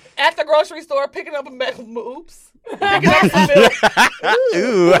 like, at the grocery store picking up a bag of oops. Picking up some milk.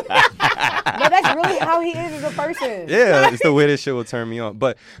 Ooh. No, that's really how he is as a person. Yeah, it's the way this shit will turn me on.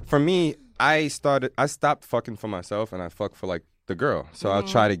 But for me, I stopped fucking for myself and I fuck for like the girl. So I'll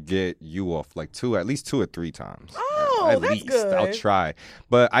try to get you off like at least 2 or 3 times. Oh, at that's least. good. I'll try.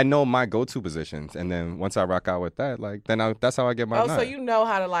 But I know my go-to positions. And then once I rock out with that, like that's how I get my nut. So you know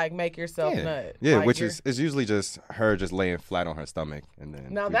how to like make yourself nut. Yeah, Like, which is usually just her just laying flat on her stomach and then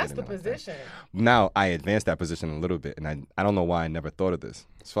Now we that's get the in it like that. position. Now I advanced that position a little bit, and I don't know why I never thought of this.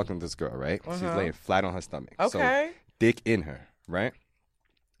 I was fucking with this girl, right? She's laying flat on her stomach. Okay. So dick in her, right?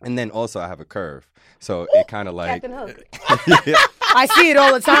 And then also I have a curve, so it kind of like. Captain Hook. I see it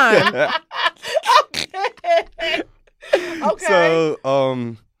all the time. Okay.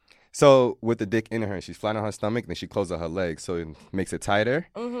 So with the dick in her, she's flat on her stomach, then she closes her legs, so it makes it tighter.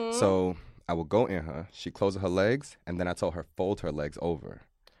 So I will go in her. She closes her legs, and then I told her fold her legs over.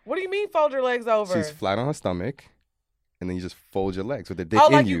 What do you mean fold your legs over? She's flat on her stomach, and then you just fold your legs with the dick oh,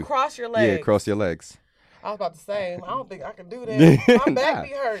 in like you. you cross your legs. Yeah, cross your legs. I was about to say, I don't think I can do that. My back be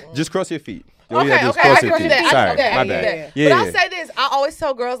hurting. Just cross your feet. Okay, I cross can your do feet. that. Sorry, Okay, my I get bad. that. Yeah, But yeah. I say this, I always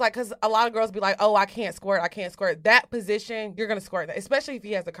tell girls, like, because a lot of girls be like, oh, I can't squirt. That position, you're going to squirt that. Especially if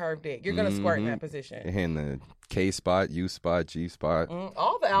he has a curved dick. You're going to squirt in that position. You're hitting the K spot, U spot, G spot.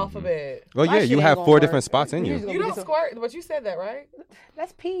 All the alphabet. Well, My yeah, shit you ain't have gonna 4 work. different spots in You you. just You don't squirt, but you said that, right?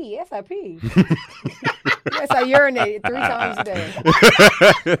 That's pee. Yes, I pee. Yes, I urinate 3 times a day. I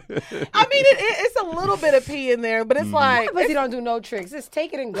mean, it's a little bit of pee in there, but it's like, But you don't do no tricks. Just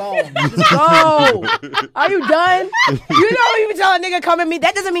take it and go. Just go. Are you done? You know, you tell a nigga come at me.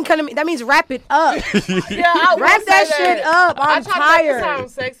 That doesn't mean come at me. That means wrap it up. yeah, I will Wrap say that shit up. I I'm try tired. to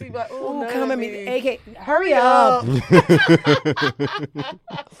sound sexy, but ooh, Ooh, come at me. me. AK, hurry up.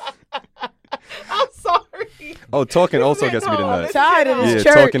 I'm sorry. Oh, talking also gets me the No, nut. Tired of Yeah, this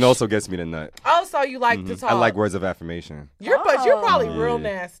church. talking also gets me the nut. Also, you like to talk. I like words of affirmation. But you're probably Oh. real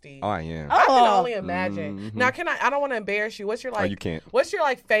Yeah. nasty. Oh, I am. I can Oh. only imagine. Now, I don't want to embarrass you. What's your like? you can't. What's your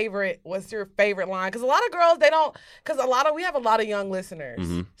like favorite? What's your favorite line? Because a lot of girls we have a lot of young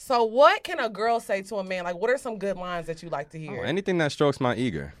listeners. So what can a girl say to a man? Like, what are some good lines that you like to hear? Oh, anything that strokes my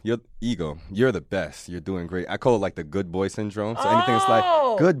ego. You're the best. You're doing great. I call it like the good boy syndrome. So anything that's Oh.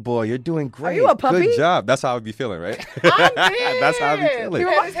 like, good boy, you're doing great. you a puppy? Good job. That's how I be feeling, right? I'm dead. That's how I be feeling.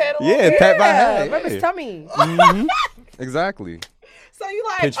 Pat his head a little Yeah, bit. pat my Yeah, head. rub his yeah. tummy. Exactly. So you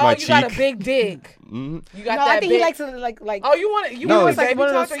like, Pinch oh, my you got a cheek. big dick. You got No, that I think big. he likes it like. Oh, you want it? You No, want it's the like baby one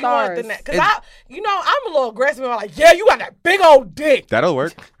of talk those or you want the stars. neck? Because I'm a little aggressive. I'm like, yeah, you got that big old dick. That'll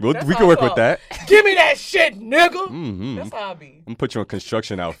work. We That's can how work I with that. Give me that shit, nigga. That's how I be. I'm gonna put you in a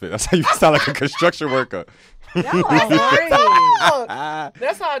construction outfit. That's how you sound like a construction worker. No, That's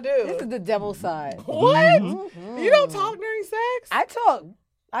how I This is do. the devil side. What? You don't talk during sex?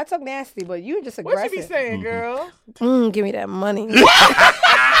 I talk nasty, but you just What aggressive. you be saying, girl? Give me that money.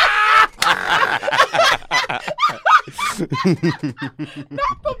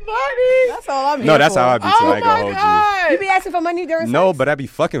 Not the money. That's all I'm here No, that's for. how I be. So Oh I ain't gonna hold my god. You be asking for money during No, sex? but I be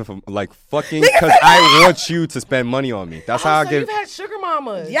fucking because I want you to spend money on me. That's how I so give. you've had sugar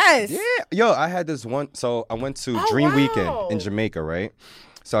mamas. Yes. Yeah, yo, I had this one. So I went to Oh, Dream wow. Weekend in Jamaica, right?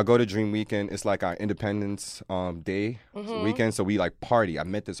 So I go to Dream Weekend. It's like our Independence Day weekend. So we like party. I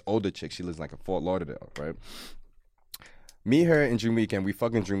met this older chick. She lives like in Fort Lauderdale, right? Me, her, and Dream Weekend. We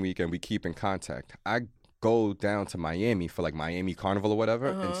fucking Dream Weekend. We keep in contact. I go down to Miami for like Miami Carnival or whatever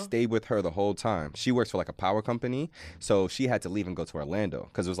and stay with her the whole time. She works for like a power company. So she had to leave and go to Orlando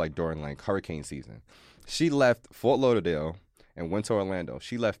because it was like during like hurricane season. She left Fort Lauderdale and went to Orlando.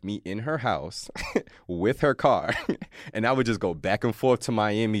 She left me in her house with her car. And I would just go back and forth to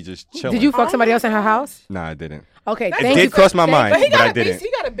Miami just chilling. Did you fuck somebody else in her house? Nah, I didn't. Okay, That's It thank did you. cross my mind, But he but got I didn't. he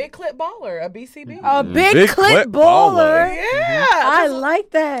got a big clip baller, a BCB. A big, Big clip clip baller. baller. Yeah, I 'cause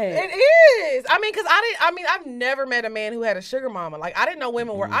like that. it is. I mean, because I've never met a man who had a sugar mama. Like, I didn't know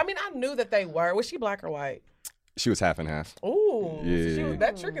women were. I mean, I knew that they were. Was she black or white? She was half and half. Ooh, so she Yeah. was,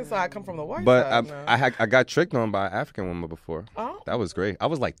 that tricking side come from the white But side. now. I got tricked on by an African woman before. Oh. That was great. I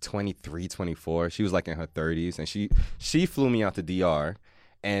was like 23, 24. She was like in her 30s. And she flew me out to DR.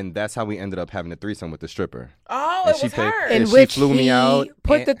 And that's how we ended up having a threesome with the stripper. Oh, And it she was paid- her. and In she which flew me he out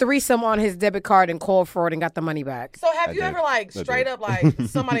put and- the threesome on his debit card and called for it and got the money back. So have I you did. ever like I straight did. up like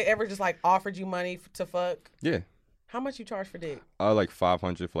somebody ever just like offered you money to fuck? Yeah. How much you charge for dick? Like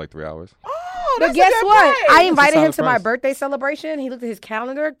 500 for like 3 hours. But that's guess a good what? price. I invited him solid to my price. birthday celebration. He looked at his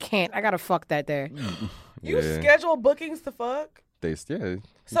calendar. Can't. I gotta fuck that day. You Yeah. schedule bookings to fuck? Yeah.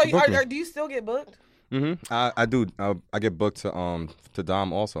 So do you still get booked? I do. I get booked to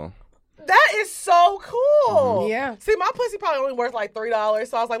Dom also. That is so cool. Yeah. See, my pussy probably only worth like $3,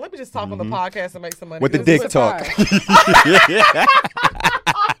 so I was like, let me just talk on the podcast and make some money. With the This is dick a talk.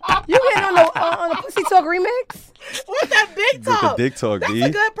 You getting on the Pussy Talk remix? With that dick talk. dick talk, That's D. a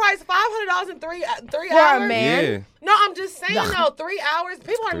good price. $500 in three For a hours. man. Yeah. No, I'm just saying though, 3 hours.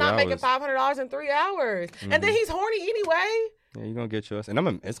 People are 3 not making hours. $500 in 3 hours, and then he's horny anyway. Yeah, you're gonna get yours,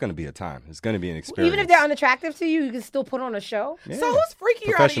 and it's gonna be a time. It's gonna be an experience. Even if they're unattractive to you, you can still put on a show. Yeah. So who's freakier out of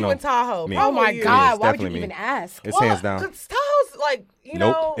you Professional. in Tahoe? Me. Oh Probably my you. God! it's Why would you definitely even me. ask? It's hands down. 'Cause Tahoe's like, you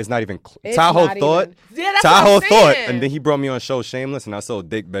know. Nope, it's not even. It's Tahoe not thought. even. Yeah, that's Tahoe what I'm thought, saying. and then he brought me on show Shameless, and I sold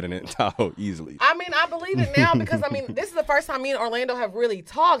dick better than Tahoe easily. I mean, I believe it now because I mean, this is the first time me and Orlando have really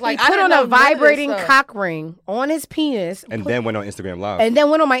talked. Like, He I put didn't on know a none of this vibrating stuff. cock ring on his penis, And then went on Instagram Live. and then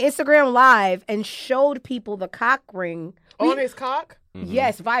went on my Instagram Live and showed people the cock ring. on his cock.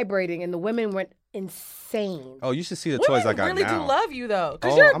 Yes, vibrating, and the women went insane. Oh, you should see the toys I Women got really now. do love you though,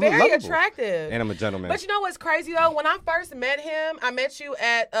 because Oh, you're I'm very lovable. attractive. And I'm a gentleman. But you know what's crazy though? When I first met him, I met you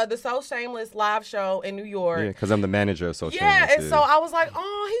at the So Shameless live show in New York. Yeah, because I'm the manager of Social Yeah, Shameless, and so I was like,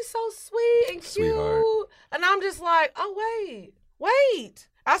 oh, he's so sweet and cute. Sweetheart. And I'm just like, oh, wait.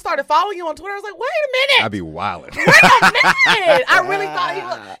 I started following you on Twitter. I was like, wait a minute. I'd be wildin'. Wait a minute. I really thought he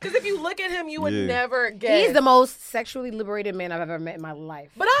was. Because if you look at him, you would Yeah. never guess. He's the most sexually liberated man I've ever met in my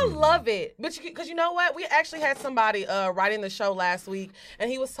life. But I love it. Because you know what? We actually had somebody writing the show last week, and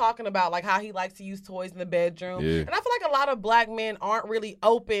he was talking about like how he likes to use toys in the bedroom. Yeah. And I feel like a lot of black men aren't really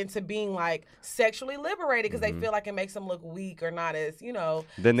open to being like sexually liberated because they feel like it makes them look weak or not as, you know.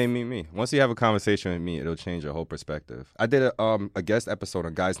 Then they meet me. Once you have a conversation with me, it'll change your whole perspective. I did a guest episode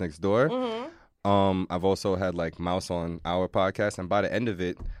on Guys Next Door. I've also had like Mouse on our podcast, and by the end of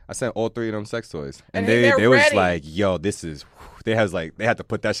it, I sent all 3 of them sex toys, and they're they was ready. like, "Yo, this is." They had to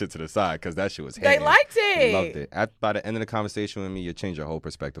put that shit to the side because that shit was. They hitting. liked They it. loved it. By the end of the conversation with me, you change your whole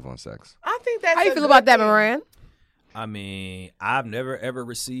perspective on sex. I think that's How you a feel good about that, thing. Moran? I mean, I've never ever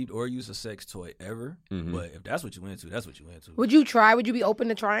received or used a sex toy ever. Mm-hmm. But if that's what you into, that's what you into. Would you try? Would you be open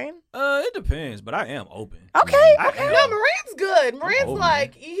to trying? It depends, but I am open. Okay. I am. No, Moran's good. Moran's open.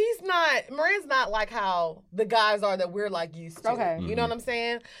 like Moran's not like how the guys are that we're like used to. Okay. You know what I'm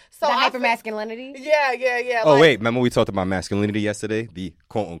saying? So The I feel- hypermasculinity? Yeah. Oh like- wait, remember we talked about masculinity yesterday? The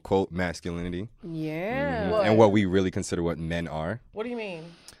quote unquote masculinity, Yeah. What? and what we really consider what men are. What do you mean?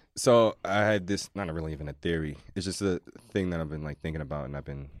 So I had this, not really even a theory. It's just a thing that I've been like thinking about, and I've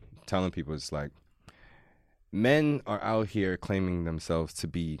been telling people. It's like men are out here claiming themselves to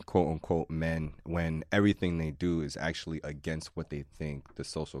be quote unquote men when everything they do is actually against what they think the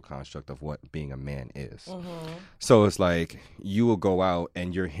social construct of what being a man is. So it's like you will go out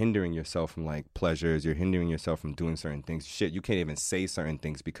and you're hindering yourself from like pleasures. You're hindering yourself from doing certain things. Shit, you can't even say certain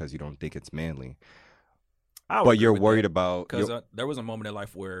things because you don't think it's manly. I would But agree you're with worried that. about Because there was a moment in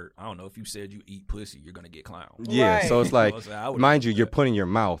life where, I don't know, if you said you eat pussy, you're going to get clowned. Yeah, Right. so it's like, So I would mind agree you, with you're that. putting your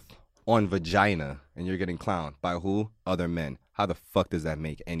mouth on vagina and you're getting clowned by who? Other men. How the fuck does that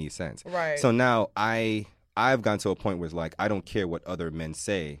make any sense? Right. So now I've gotten to a point where it's like I don't care what other men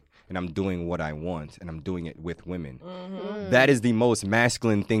say, and I'm doing what I want, and I'm doing it with women. That is the most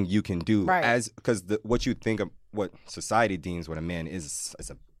masculine thing you can do, Right. because what you think of what society deems what a man is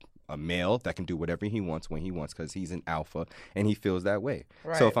a male that can do whatever he wants when he wants because he's an alpha and he feels that way.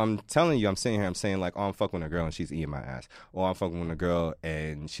 Right. So if I'm telling you, I'm sitting here, I'm saying like, oh, I'm fucking with a girl and she's eating my ass, or I'm fucking with a girl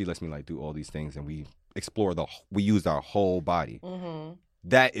and she lets me like do all these things and we use our whole body.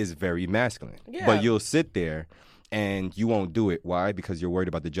 That is very masculine. Yeah. But you'll sit there and you won't do it. Why? Because you're worried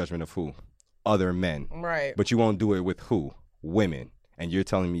about the judgment of who? Other men. Right. But you won't do it with who? Women. And you're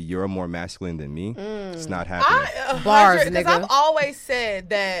telling me you're more masculine than me? It's not happening. Bars, Because nigga. I've always said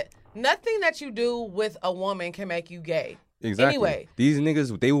that nothing that you do with a woman can make you gay. Exactly. Anyway. These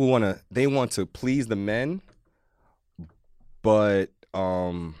niggas, they want to please the men, but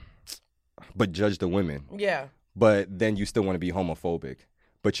judge the women. Yeah. But then you still want to be homophobic.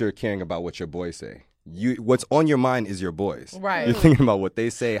 But you're caring about what your boys say. What's on your mind is your boys. Right. You're thinking about what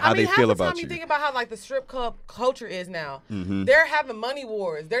they say, how I mean, they feel half the about time you. you think about how like the strip club culture is now. Mhm. They're having money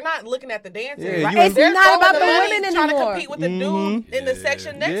wars. They're not looking at the dancers. Yeah, right? you It's They're not throwing about the money, women trying anymore. to compete with the dude in the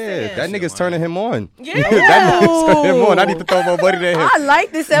section next to Yeah, him. that nigga's turning him on. Yeah. That nigga's turning him on. I need to throw more money than him. I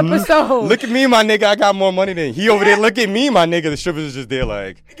like this episode. Look at me, my nigga. I got more money than he over there. Look at me, my nigga. The strippers is just there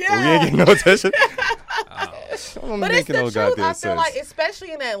like, we Yeah. ain't getting no attention. I'm But it's making the no truth. goddamn I feel sense. like,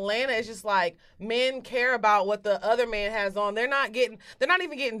 especially in Atlanta, it's just like men care about what the other man has on. They're not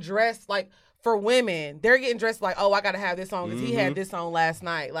even getting dressed like for women, they're getting dressed like, oh, I got to have this on because he had this on last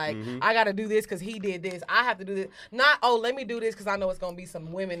night. Like, I got to do this because he did this. I have to do this. Not, oh, let me do this because I know it's going to be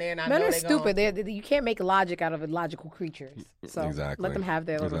some women there. And I Men know are they're stupid. You can't make logic out of illogical creatures. So Exactly. let them have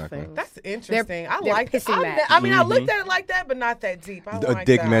their little Exactly. things. That's interesting. I they're like that. pissing mad. I mean, I looked at it like that, but not that deep. I A like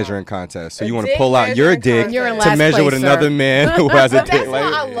dick that. measuring contest. So A you want to dick pull out your measuring dick contest. You're in to last measure with place, another sir. man who has a But dick. that's why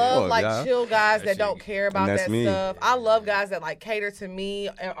I love oh, like God. chill guys that don't care about that's that me. stuff. I love guys that like cater to me.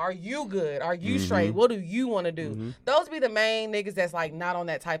 Are you good? Are you straight? What do you want to do? Those be the main niggas that's like not on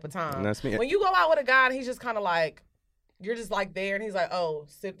that type of time. And that's me. When you go out with a guy and he's just kind of like, you're just like there and he's like, oh,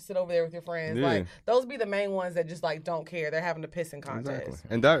 sit over there with your friends. Yeah. Like those be the main ones that just like don't care. They're having a pissing contest.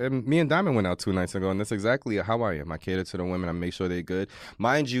 Exactly. And me and Diamond went out 2 nights ago, and that's exactly how I am. I cater to the women. I make sure they're good.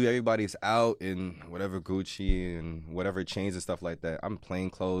 Mind you, everybody's out in whatever Gucci and whatever chains and stuff like that. I'm plain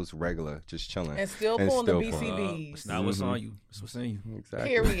clothes, regular, just chilling. And still pulling the BCBs. It's not what's on you. It's what's in you. Exactly.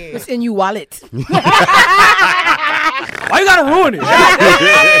 Period. It's in you wallet. Why you gotta ruin it?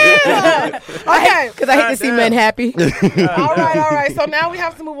 Okay. Because I hate to see men happy. All right. So now we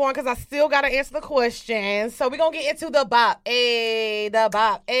have to move on because I still got to answer the questions. So we're going to get into the bop. The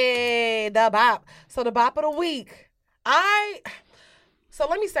bop. So the bop of the week. So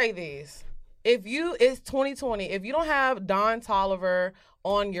let me say this. It's 2020. If you don't have Don Toliver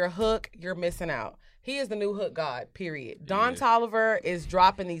on your hook, you're missing out. He is the new hook god, period. Don Toliver is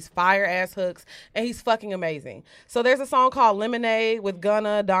dropping these fire-ass hooks, and he's fucking amazing. So there's a song called Lemonade with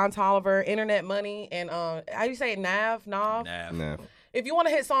Gunna, Don Toliver, Internet Money, and how do you say it? Nav? Nah. If you want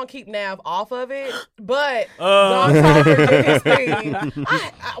a hit song, keep Nav off of it. But Don Toliver did his thing.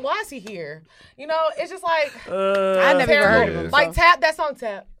 Why is he here? You know, it's just like I never even heard of him. Like so. Tap, that song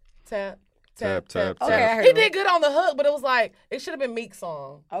Tap. Tap. Okay, I heard He him. did good on the hook, but it was like it should have been Meek's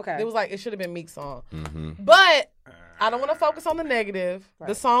song. Okay. It was like it should have been Meek's song. Mm-hmm. But I don't want to focus on the negative. Right.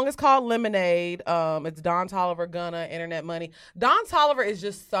 The song is called Lemonade. It's Don Toliver, Gunna, Internet Money. Don Toliver is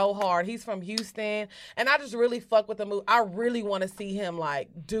just so hard. He's from Houston, and I just really fuck with the move. I really want to see him like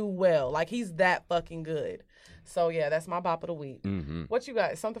do well. Like he's that fucking good. So yeah, that's my bop of the week. Mm-hmm. What you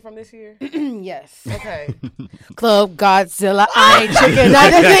got? Something from this year? Yes. Okay. Club Godzilla. I ain't chicken. I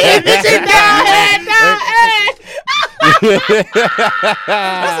just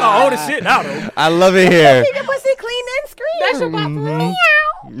That's the oldest shit now, though. I love it here. Keep your pussy clean and scream. That's your bop for real?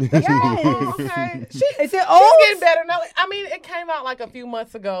 Yes. Okay. Is it old? She's getting better. No, I mean, it came out like a few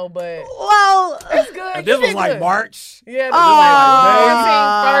months ago, but Well, it's good. This You was did like good. March. Yeah, this was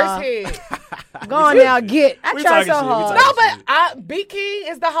Aw. like 14 first hit. go on now, get. I We tried talking so shit, we hard. talking- No, but Beat King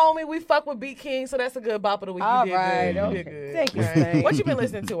is the homie. We fuck with Beat King, so that's a good bop of the week. All You did right, good. You okay. did good. Thank you, Right. Spank. What you been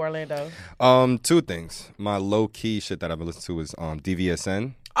listening to, Orlando? 2 things. My low key shit that I've been listening to is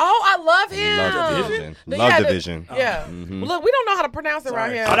DVSN. Oh, I love him. Love Division. The- Love yeah, the- Division. Yeah. Mm-hmm. Look, we don't know how to pronounce it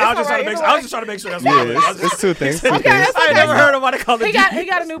around here. I was It's just all trying to right. make. It's I all was just trying to make sure that's Yeah, right. it's 2 things. Okay, that's I ain't okay. never heard nobody call it. He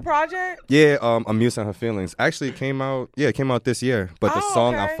got a new project. Yeah, Amuse and Her Feelings. Actually, it came out this year. But the Oh,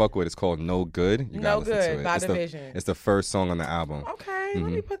 song okay. I fuck with is called No Good. You No gotta listen Good to it. by it's Division. It's the first song on the album. Okay,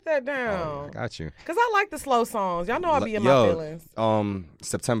 let me put that I down. got you. Because I like the slow songs. Y'all know I be in my feelings.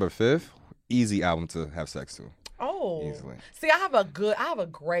 September 5th, easy album to have sex to. Oh, Easily. See, I have a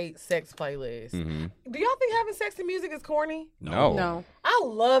great sex playlist. Mm-hmm. Do y'all think having sex to music is corny? No. I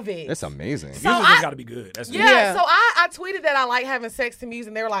love it. It's amazing. So Music I- just got to be good. That's Yeah, Yeah. so I tweeted that I like having sex to music,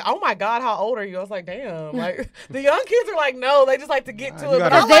 and they were like, "Oh my god, how old are you?" I was like, "Damn!" Like the young kids are like, "No, they just like to get to You it." But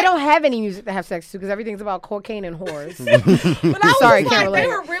gotta- I Because they like, don't have any music to have sex to because everything's about cocaine and whores. but I was Sorry, just can't like, they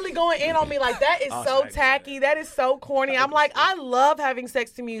relate. were really going in on me like that is so Snacks. tacky, that is so corny. I'm like, I love having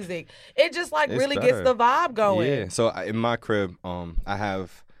sex to music. It just like It's really better. gets the vibe going. Yeah. So in my crib, I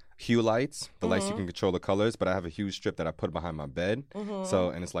have hue lights, the lights Mm-hmm. you can control the colors, but I have a huge strip that I put behind my bed. Mm-hmm. So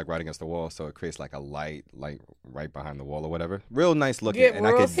and it's like right against the wall, so it creates like a light right behind the wall or whatever. Real nice looking, Get and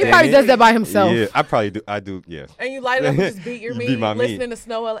real I could serious. He dim probably it. does that by himself. Yeah, I probably do. I do. Yeah. And you light it up and just beat your Beat meat, my meat. listening to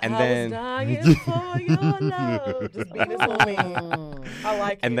Snow. And I then- was dying for your love. Just beat this on me. I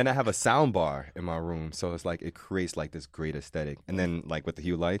like it. And then I have a sound bar in my room, so it's like it creates like this great aesthetic. And then like with the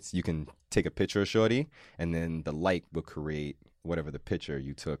hue lights, you can take a picture of Shorty, and then the light will create whatever the picture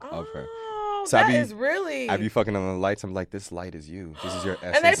you took of her. Oh, So I that be- is really. I be fucking on the lights. I'm like, this light is you. This is your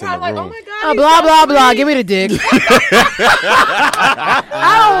essence and they in the probably like, room. oh my god. he's Blah, so blah, blah. sweet. Give me the dick.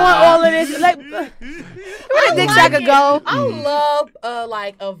 I don't want all of this. Like, where the dick so I could go? I love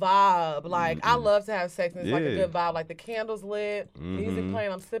like a vibe. Like I love to have sex and it's like a Yeah. good vibe. Like the candles lit, music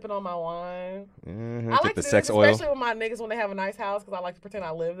playing, I'm sipping on my wine. Mhm. I Get like the to do sex this, oil. especially with my niggas when they have a nice house because I like to pretend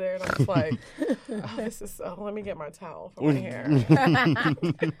I live there and I'm just like, oh, this is so. Let me get my towel for my hair.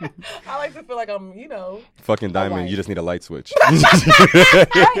 I like to feel like I'm, Fucking diamond. wife. You just need a light switch.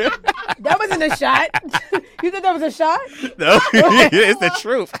 That was in wasn't a shot. You thought that was a shot? No, it's the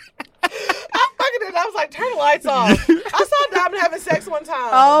truth. I'm fucking it. I was like, turn the lights off. I saw Diamond having sex one time.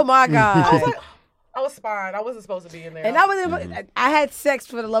 Oh my God. I was like, I was fine. I wasn't supposed to be in there. And I had sex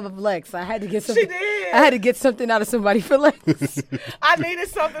for the love of Lex. I had to get something. She did. I had to get something out of somebody for Lex. I needed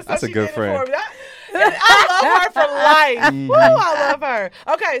something, so That's a she good did friend. it for me. I love her for life. Woo, I love her.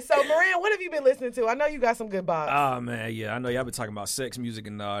 Okay, so Moran, what have you been listening to? I know you got some good bops. Oh man, yeah, I know y'all been talking about sex music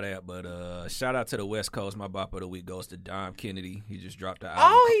and all that, but shout out to the West Coast. My bop of the week goes to Dom Kennedy. He just dropped the album.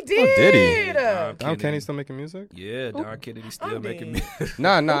 Oh, he did. did he? Dom Dom Kennedy still making music? Yeah, Don Kennedy still I'm making dead. music.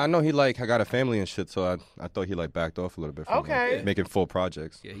 Nah, I know he I got a family and shit, so I thought he backed off a little bit from Okay. making full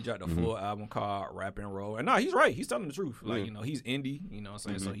projects. Yeah, he dropped a full album called Rap and Roll. And he's right. He's telling the truth. Like, he's indie, you know what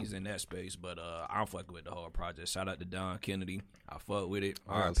I'm saying? So he's in that space. But I don't fuck with the whole project. Shout out to Don Kennedy. I fuck with it.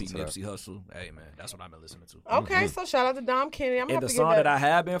 I'll R.I.P. listen to that. Nipsey Hussle. Hey, man, that's what I've been listening to. Okay, so shout out to Dom Kennedy. I'm And happy the to song get that I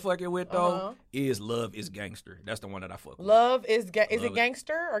have been fucking with, though, Uh-huh. is Love is Gangster. That's the one that I fuck with. Love is is Love it it.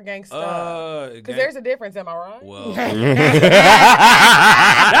 gangster or gangsta? Because there's a difference, am I right? Well,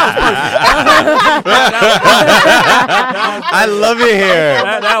 I love it here.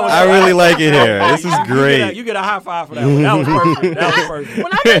 that was I really like it here. This is great. You get a high five for that one. That was perfect. That was perfect. When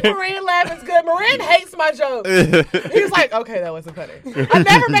I make Moran laugh, it's good. Moran hates my jokes. He's like, okay, that wasn't funny. I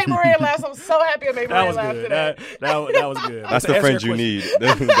never make Moran laugh, so I'm so happy I made That Moran was laugh good. today. That was good. That's To the answer friends your you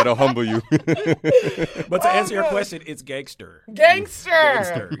question- need. That'll humble you. But to answer your good. question, it's gangster. Gangster.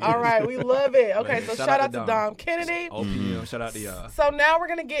 Gangster. All right, we love it. Okay, Man, so shout shout out out to to Dom. Dom Kennedy. OPM, shout out to y'all. So now we're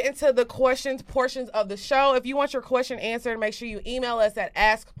going to get into the questions portions of the show. If you want your question answered, make sure you email us at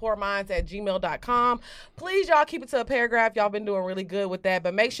askpoorminds@gmail.com. Please, y'all, keep it to a paragraph. Y'all been doing really good with that.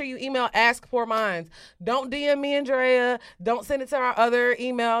 But make sure you email askpoorminds. Don't DM me and Drea. Don't send it to our other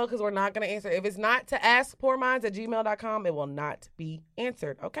email because we're not going to answer. If it's not to askpoorminds@gmail.com, it will not be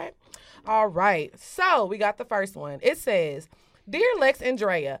answered, okay? All right. So we got the first one. It says, Dear Lex and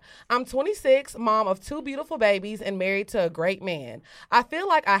Drea, I'm 26, mom of 2 beautiful babies, and married to a great man. I feel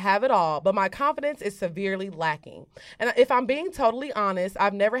like I have it all, but my confidence is severely lacking. And if I'm being totally honest,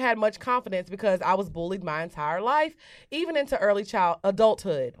 I've never had much confidence because I was bullied my entire life, even into early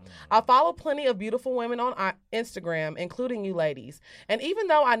adulthood. I follow plenty of beautiful women on Instagram, including you ladies. And even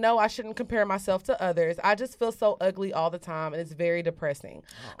though I know I shouldn't compare myself to others, I just feel so ugly all the time, and it's very depressing.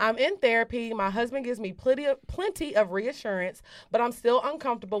 I'm in therapy. My husband gives me plenty of reassurance, but I'm still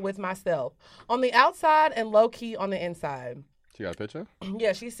uncomfortable with myself. On the outside and low-key on the inside. You got a picture?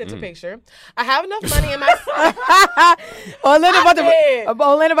 Yeah, she sent a picture. I have enough money in my...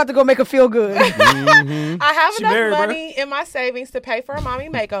 Orlando about to go make her feel good. I have She enough married, money in my savings to pay for a mommy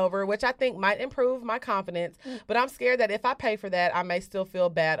makeover, which I think might improve my confidence. But I'm scared that if I pay for that, I may still feel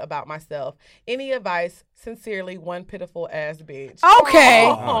bad about myself. Any advice? Sincerely, one pitiful ass bitch. Okay.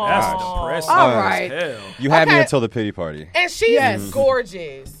 Oh, that's Aw. depressing. All as right. hell. You had me Okay. until the pity party. And she's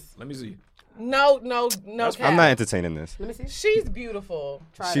gorgeous. Let me see. No cap. I'm not entertaining this. Let me see. She's beautiful.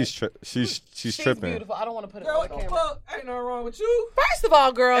 She's She's tripping. beautiful. I don't want to put it Girl, on what the the camera. fuck? Ain't nothing wrong with you. First of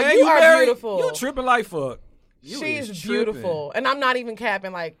all, girl, And you are married. beautiful. You tripping like fuck. You She's is tripping. beautiful. And I'm not even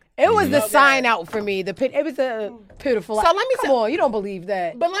capping. Like, It was the Okay. sign out for me. It was a pitiful. So let me come on. You don't believe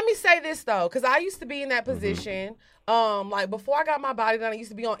that? but let me say this though, because I used to be in that position. Like before I got my body done, I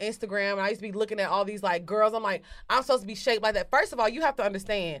used to be on Instagram and I used to be looking at all these like girls. I'm like, I'm supposed to be shaped like that. First of all, you have to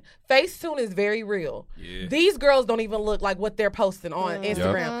understand, Facetune is very real. Yeah. These girls don't even look like what they're posting on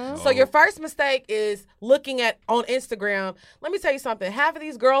Instagram. Yep. So your first mistake is looking at on Instagram. Let me tell you something. Half of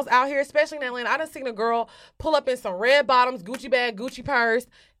these girls out here, especially in Atlanta, I done seen a girl pull up in some red bottoms, Gucci bag, Gucci purse,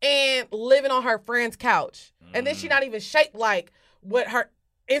 and living on her friend's couch. And then she not even shaped like what her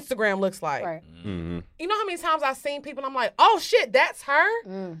Instagram looks like. Right. Mm-hmm. You know how many times I've seen people and I'm like, oh shit, that's her?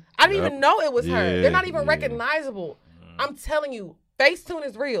 I didn't Yep. even know it was her. Yeah, They're not even yeah. recognizable. I'm telling you, Facetune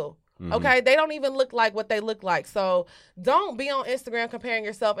is real. Mm-hmm. Okay? They don't even look like what they look like. So don't be on Instagram comparing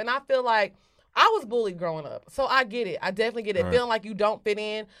yourself. And I feel like I was bullied growing up. So I get it. I definitely get it. Right. Feeling like you don't fit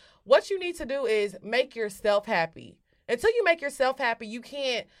in. What you need to do is make yourself happy. Until you make yourself happy, you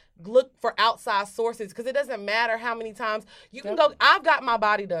can't look for outside sources because it doesn't matter how many times you can go. I've got my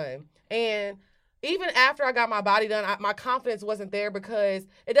body done. And even after I got my body done, my confidence wasn't there because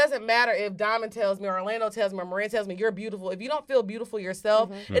it doesn't matter if Diamond tells me or Orlando tells me or Moran tells me you're beautiful. If you don't feel beautiful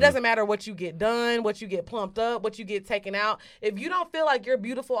yourself, it doesn't matter what you get done, what you get plumped up, what you get taken out. If you don't feel like you're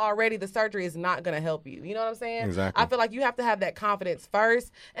beautiful already, the surgery is not going to help you. You know what I'm saying? Exactly. I feel like you have to have that confidence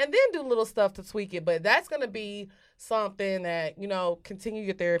first and then do little stuff to tweak it. But that's going to be something that, continue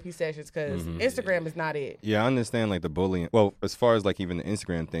your therapy sessions because Instagram is not it. Yeah, I understand like the bullying. Well, as far as like even the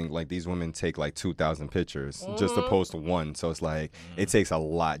Instagram thing, like these women take like 2,000 pictures just to post one. So it's like it takes a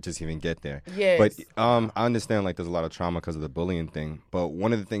lot just to even get there. Yes. But I understand like there's a lot of trauma because of the bullying thing. But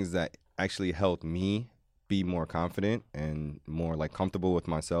one of the things that actually helped me be more confident and more like comfortable with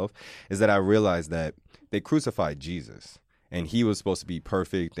myself is that I realized that they crucified Jesus. And he was supposed to be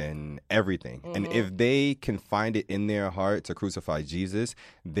perfect and everything. And if they can find it in their heart to crucify Jesus,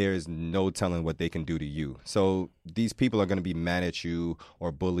 there's no telling what they can do to you. So these people are going to be mad at you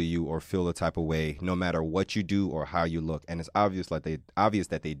or bully you or feel the type of way no matter what you do or how you look. And it's obvious that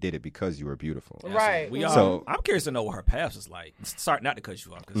they did it because you were beautiful. Right. I'm curious to know what her past was like. Sorry, not to cut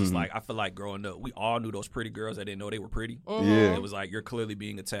you off, because it's like I feel like growing up, we all knew those pretty girls that didn't know they were pretty. Yeah. It was like you're clearly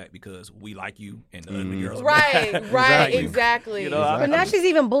being attacked because we like you and the ugly girls. Are Right, bad. right, exactly. But now she's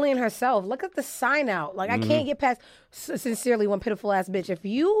even bullying herself. Look at the sign out. Like, I can't get past, sincerely, one pitiful ass bitch. If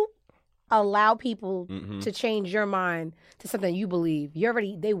you allow people to change your mind to something you believe,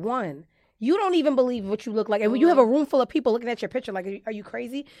 they won. You don't even believe what you look like. And when you have a room full of people looking at your picture, like, are you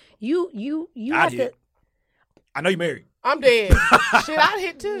crazy? You have to. I know you're married. I'm dead. Shit, I'd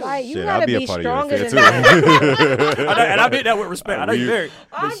hit too. Like, you Shit, gotta I'll be a be part of your stronger affair, than that. And I meant that with respect. I know you're married.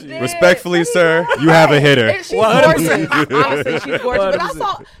 I'm dead. Respectfully, sir, you have a hitter. And she's 100%. gorgeous. Honestly, she's gorgeous. But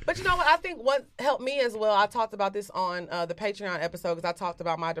 100%. but you know what? I think what helped me as well, I talked about this on the Patreon episode because I talked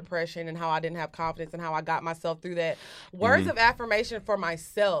about my depression and how I didn't have confidence and how I got myself through that. Words of affirmation for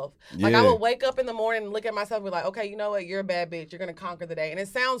myself. Like, I Yeah. would wake up in the morning and look at myself and be like, okay, you know what? You're a bad bitch. You're going to conquer the day. And it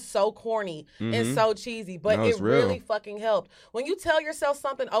sounds so corny and so cheesy, but No, it it's real. really fucking helped. When you tell yourself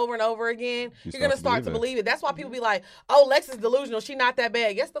something over and over again, you're going to start to believe it. That's why people be like, oh, Lex is delusional. She not that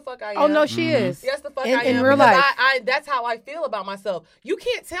bad. Yes, the fuck I am. Oh, no, she is. Yes, the fuck in, I am. in real because life. that's how I feel about myself. You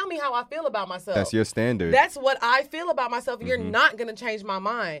can't tell me how I feel about myself. That's your standard. That's what I feel about myself. You're not going to change my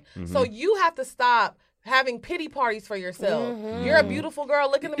mind. So you have to stop having pity parties for yourself. You're a beautiful girl.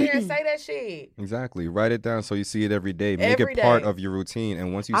 Look in the mirror and say that shit. Exactly. Write it down so you see it every day. Make Every it part day. of your routine.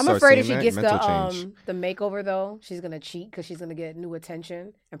 And once you I'm start afraid seeing if she that, gets mental change. the makeover, though, she's going to cheat because she's going to get new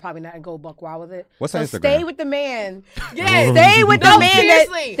attention and probably not go buck wild with it. What's so her Instagram? Stay with the man. Yes. Stay with the No, man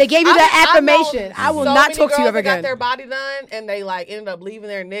seriously. that they gave you that I know affirmation. I will so not many talk to you girls ever that got again. their body done and they ended up leaving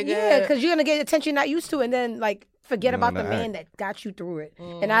their nigga. Yeah, because you're going to get attention you're not used to and then forget about the man that got you through it.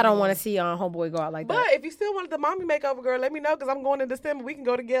 And I don't want to see homeboy go out like But that. if you still wanted the mommy makeover girl, let me know because I'm going in December. We can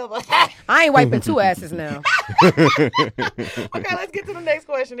go together. I ain't wiping two asses now. Okay, let's get to the next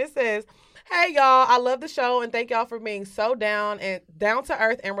question. It says, hey, y'all, I love the show and thank y'all for being so down to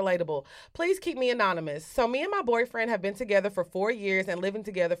earth and relatable. Please keep me anonymous. So me and my boyfriend have been together for 4 years and living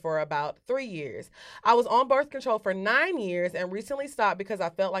together for about 3 years. I was on birth control for 9 years and recently stopped because I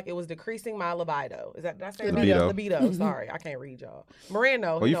felt like it was decreasing my libido. Did I say Libido. Libido. Sorry, I can't read y'all.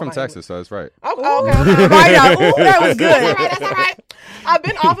 Miranda. Well, you're from Texas, so that's right. Okay. Right now. Ooh, that was good. That's all right. I've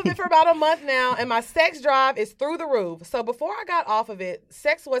been off of it for about a month now, and my sex drive is through the roof. So before I got off of it,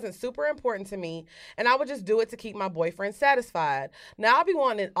 sex wasn't super important to me, and I would just do it to keep my boyfriend satisfied. Now I be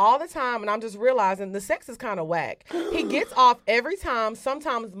wanting it all the time, and I'm just realizing the sex is kind of whack. He gets off every time,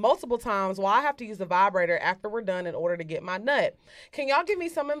 sometimes multiple times, while I have to use the vibrator after we're done in order to get my nut. Can y'all give me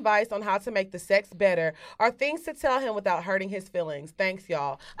some advice on how to make the sex better or things to tell him without hurting his feelings? Thanks,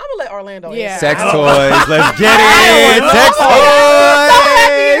 y'all. I'm going to let Orlando Yeah. answer. Sex toys. Let's get it. Sex toys. So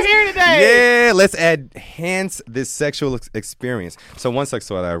happy you're here today. Yeah, let's enhance this sexual experience. So one sex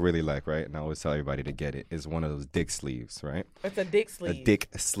toy that I really like, right, and I always tell everybody to get it, is one of those dick sleeves, right? It's a dick sleeve. A dick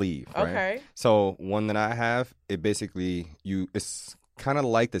sleeve, right? Okay. So one that I have, it basically, it's kind of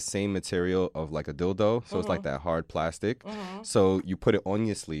like the same material of like a dildo. So it's like that hard plastic. So you put it on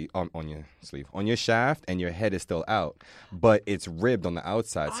your sleeve, on your shaft, and your head is still out. But it's ribbed on the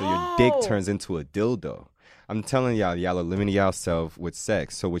outside. So your dick turns into a dildo. I'm telling y'all are limiting yourself with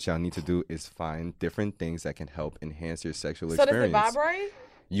sex. So what y'all need to do is find different things that can help enhance your sexual So experience. does it vibrate?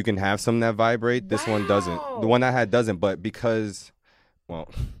 You can have some that vibrate. This one doesn't. The one I had doesn't. But because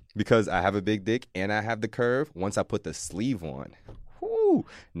I have a big dick and I have the curve, once I put the sleeve on,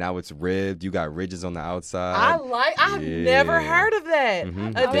 now it's ribbed. You got ridges on the outside. I've never heard of that. A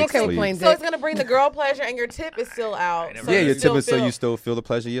dick Okay with sleeve. plain So dick. it's gonna bring the girl pleasure and your tip is still out. So Yeah, you your still tip is so feel- you still feel the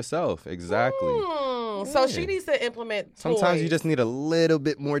pleasure yourself. Exactly. So she needs to implement Sometimes toys. you just need a little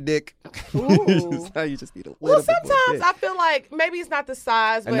bit more dick. Ooh. You just need a little Well, bit more sometimes dick. I feel like maybe it's not the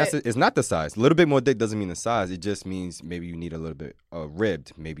size, And but it's not the size. A little bit more dick doesn't mean the size. It just means maybe you need a little bit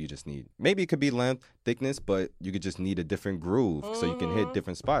ribbed. Maybe it could be length, thickness, but you could just need a different groove so you can hit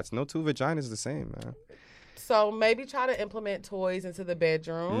different spots. No two vaginas the same, man. So maybe try to implement toys into the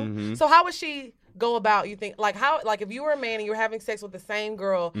bedroom. Mm-hmm. So how would she go about, you think, like if you were a man and you were having sex with the same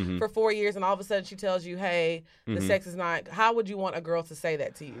girl for 4 years and all of a sudden she tells you, hey, the sex is not, how would you want a girl to say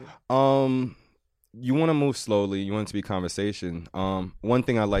that to you? You want to move slowly. You want it to be conversation. One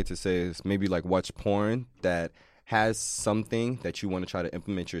thing I like to say is maybe like watch porn that has something that you want to try to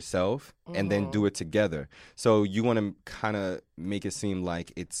implement yourself and then do it together. So you want to kind of make it seem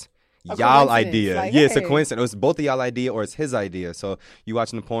like it's y'all idea. Like, yeah, it's a hey. coincidence. It's both of y'all idea or it's his idea. So you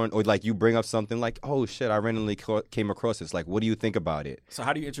watching the porn or like you bring up something like, oh shit, I randomly came across this. Like, what do you think about it? So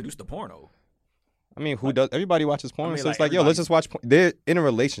how do you introduce the porno? I mean, who does? Everybody watches porn. I mean, So it's like, like, yo, let's everybody- just watch porn. They're in a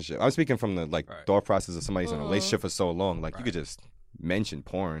relationship. I'm speaking from the like Right. thought process of somebody's in a relationship for so long. Like you could just mention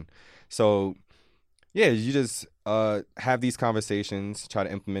porn. So yeah, you just have these conversations, try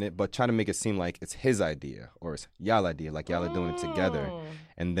to implement it, but try to make it seem like it's his idea or it's y'all idea, like y'all are doing it together,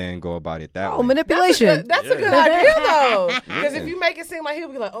 and then go about it that Oh, way. manipulation. That's a good idea, though. Because if you make it seem like he'll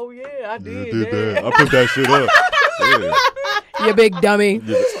be like, oh, yeah, I did that. I put that shit up. Yeah. You big dummy.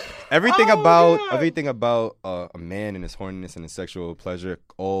 Everything Oh, about God. everything about a man and his horniness and his sexual pleasure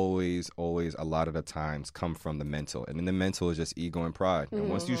always a lot of the times come from the mental, and then the mental is just ego and pride. And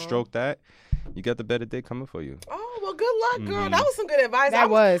once you stroke that, you got the better dick coming for you. Oh, well, good luck, girl. That was some good advice. That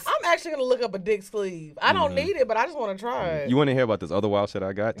was. I'm actually going to look up a dick sleeve. I don't need it, but I just want to try it. You want to hear about this other wild shit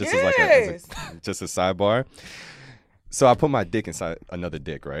I got? Just Yes. just a sidebar. So I put my dick inside another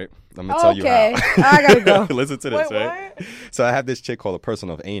dick, right? I'm gonna tell you Okay. how. I gotta go. Listen to this, Wait, right? what? So I have this chick called a person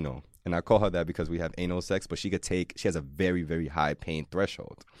of anal, and I call her that because we have anal sex, but she has a very, very high pain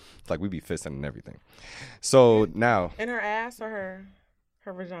threshold. It's like we be fisting and everything. So now In her ass or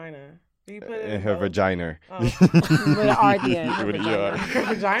her vagina? Do you put it in her both? vagina. With an R at the end. With a ER.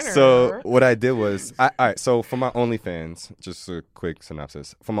 Her vagina. So remember? what I did was, all right. So for my OnlyFans, just a quick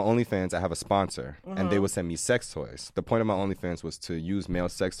synopsis. For my OnlyFans, I have a sponsor, and they would send me sex toys. The point of my OnlyFans was to use male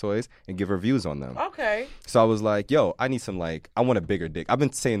sex toys and give reviews on them. Okay. So I was like, yo, I need some I want a bigger dick. I've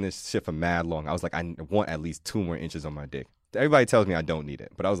been saying this shit for mad long. I was like, I want at least 2 more inches on my dick. Everybody tells me I don't need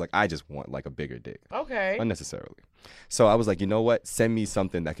it, but I was like, I just want like a bigger dick. Okay. Unnecessarily. So I was like, you know what? Send me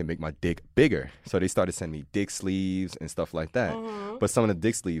something that can make my dick bigger. So they started sending me dick sleeves and stuff like that. But some of the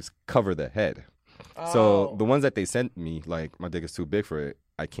dick sleeves cover the head. So the ones that they sent me, like my dick is too big for it,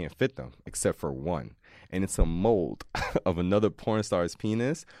 I can't fit them except for one. And it's a mold of another porn star's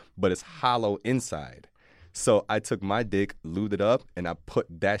penis, but it's hollow inside. So I took my dick, lubed it up, and I put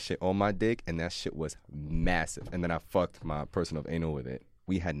that shit on my dick, and that shit was massive. And then I fucked my person of anal with it.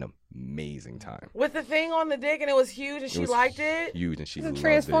 We had an amazing time. With the thing on the dick and it was huge and she was liked it? Huge, and she It's a loved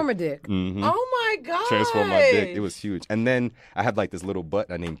transformer it. dick. Mm-hmm. Oh my God. Transform my dick. It was huge. And then I had like this little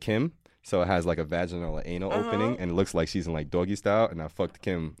butt I named Kim. So it has like a vaginal or anal opening, and it looks like she's in like doggy style. And I fucked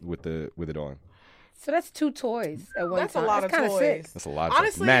Kim with it on. So that's 2 toys at one That's time. a lot That's of kinda toys. sick. That's a lot of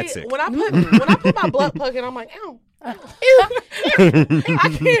Honestly, mad sick. when I put my butt plug in, I'm like, ow. I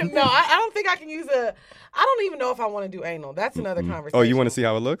can't. No, I don't think I can use a. I don't even know if I want to do anal. That's another conversation. Oh, you want to see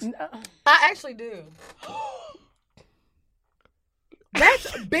how it looks? I actually do.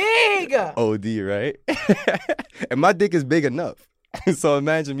 That's big. OD, right? And my dick is big enough. So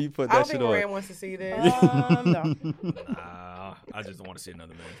imagine me put I that don't shit think on. Moran wants to see this. No. I just want to see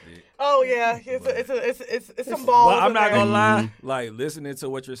another man's dick. Oh yeah, it's some balls. But I'm in not there. gonna lie. Like listening to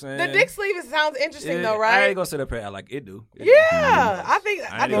what you're saying. The dick sleeve sounds interesting yeah, though, I right? ain't gonna sit up here and act like it do. It do. Yeah, I think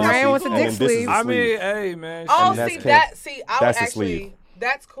I ain't that's Moran wants a cool. dick And then this is sleeve. the I sleeve. mean, hey man. Oh, And that's see Kim. that? See, I would That's the actually. sleeve.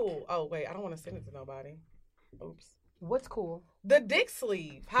 That's cool. Oh wait, I don't want to send it to nobody. Oops. What's cool? The dick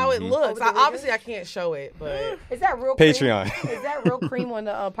sleeve, how it looks. Over the window? Obviously, I can't show it, but Is that real Patreon. cream? Is that real cream on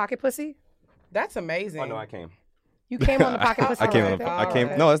the pocket pussy? that's amazing. Oh no, I came. You came on the pocket pussy. I came. right On there? I came.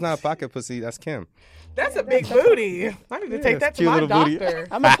 Alright. No, it's not a pocket pussy. That's Kim. That's a big booty. I need to take that to cute my little booty. doctor.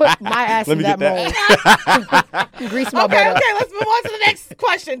 I'm gonna put my ass Let in me that get mold. Grease my Okay, butt up. okay, let's move on to the next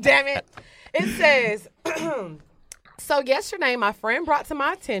question, damn it. It says, so yesterday my friend brought to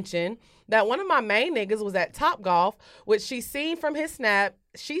my attention that one of my main niggas was at Topgolf, which she seen from his snap.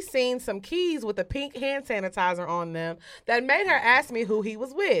 She seen some keys with a pink hand sanitizer on them that made her ask me who he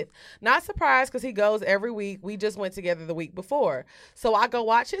was with. Not surprised because he goes every week. We just went together the week before. So I go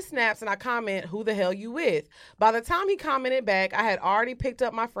watch his snaps and I comment, who the hell you with? By the time he commented back, I had already picked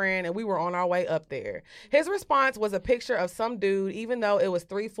up my friend and we were on our way up there. His response was a picture of some dude, even though it was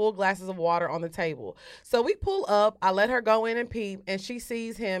 3 full glasses of water on the table. So we pull up, I let her go in and peep, and she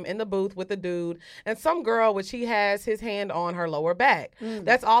sees him in the booth with the dude and some girl which he has his hand on her lower back.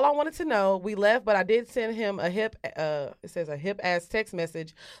 That's all I wanted to know. We left, but I did send him a hip ass text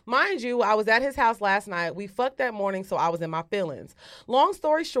message. Mind you, I was at his house last night. We fucked that morning, so I was in my feelings. Long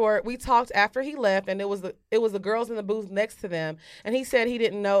story short, we talked after he left, and it was the girls in the booth next to them, and he said he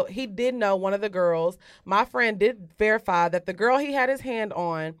did know one of the girls. My friend did verify that the girl he had his hand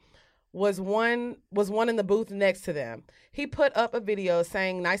on was one in the booth next to them. He put up a video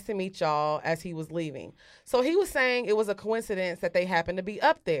saying, "Nice to meet y'all," as he was leaving. So he was saying it was a coincidence that they happened to be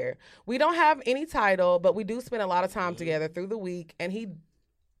up there. We don't have any title, but we do spend a lot of time together through the week, and he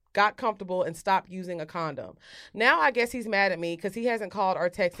got comfortable and stopped using a condom. Now I guess he's mad at me because he hasn't called or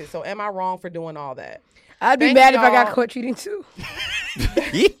texted. So am I wrong for doing all that? I'd be Thank mad if I y'all. got caught cheating too.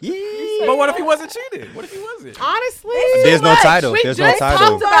 But what if he wasn't cheating? What if he wasn't? Honestly, There's no title. We There's just no title.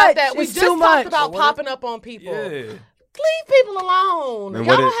 talked about that. We It's just too talked much. about popping up on people. Yeah. Leave people alone. And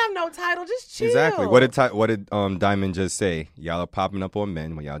Y'all what don't it- have no title. Just chill. Exactly. What did Diamond just say? Y'all are popping up on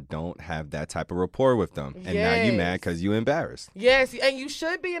men when y'all don't have that type of rapport with them, and now you Yes. mad because you embarrassed. Yes, and you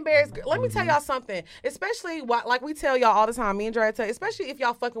should be embarrassed. Let me tell y'all something, especially like we tell y'all all the time, me and Dre tell you, especially if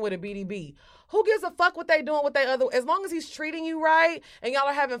y'all fucking with a BDB. Who gives a fuck what they doing with they other? As long as he's treating you right and y'all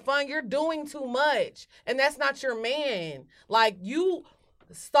are having fun, you're doing too much, and that's not your man. Like you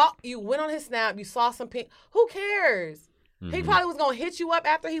went on his snap, you saw some pink. Who cares? He probably was gonna hit you up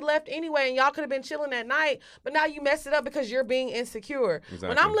after he left anyway, and y'all could have been chilling that night. But now you messed it up because you're being insecure. When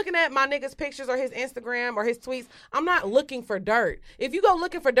Exactly. I'm looking at my nigga's pictures or his Instagram or his tweets, I'm not looking for dirt. If you go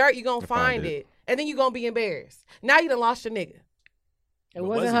looking for dirt, you're gonna find it, and then you're gonna be embarrassed. Now you done lost your nigga. It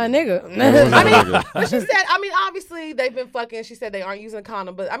was wasn't it? her nigga. I mean, but she said, obviously they've been fucking. She said they aren't using a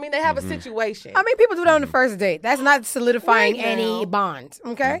condom, but I mean, they have a situation. I mean, people do that on the first date. That's not solidifying Right any now. bond.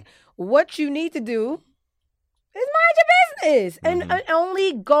 Okay, what you need to do is mind your business and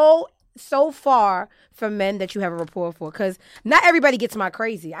only go so far for men that you have a rapport for. Because not everybody gets my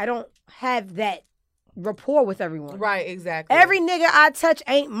crazy. I don't have that rapport with everyone. Right, exactly. Every nigga I touch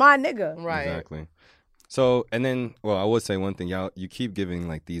ain't my nigga. right. Exactly. So, and then, well, I would say one thing, y'all. You keep giving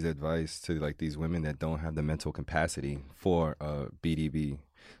like these advice to like these women that don't have the mental capacity for BDB.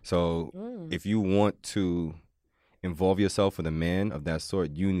 So, if you want to involve yourself with a man of that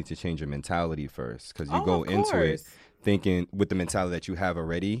sort, you need to change your mentality first, because you Oh, go of into it course. thinking with the mentality that you have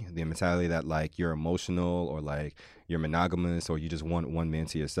already, the mentality that like you're emotional or like you're monogamous or you just want one man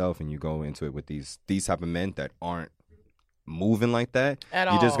to yourself, and you go into it with these type of men that aren't moving like that,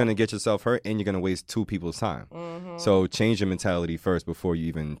 At you're just all. gonna get yourself hurt and you're gonna waste two people's time. So change your mentality first before you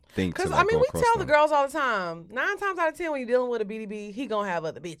even think to Because, like, I mean, go we across tell the them. girls all the time, 9 times out of 10, when you're dealing with a BDB, he gonna have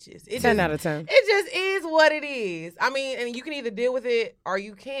other bitches. 10 out of 10. It just is what it is. I mean, and you can either deal with it or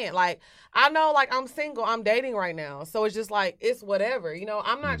you can't. Like, I know, like, I'm single, I'm dating right now. So it's just like, it's whatever. You know,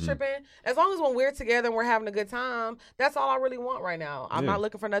 I'm not tripping. As long as when we're together and we're having a good time, that's all I really want right now. I'm Yeah. not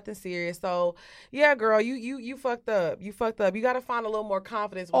looking for nothing serious. So, yeah, girl, you fucked up. You fucked up. You got to find a little more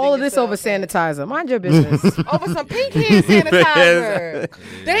confidence within All of this over yourself. sanitizer. Mind your business. Over some pink hand sanitizer.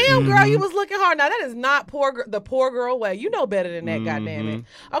 Damn, girl, you was looking hard. Now that is not the poor girl way. You know better than that, goddammit.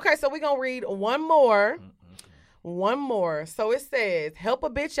 Okay, so we're gonna read one more. One more. So it says, help a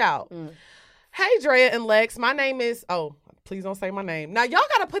bitch out. Hey, Drea and Lex, my name is please don't say my name. Now, y'all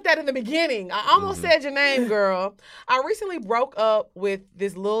got to put that in the beginning. I almost said your name, girl. I recently broke up with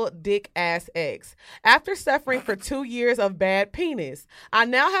this little dick ass ex. After suffering for 2 years of bad penis, I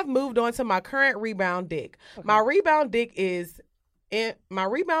now have moved on to my current rebound dick. My rebound dick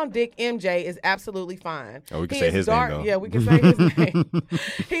MJ is absolutely fine. Oh, we can He say is his name, dark, though. Yeah, we can say his name.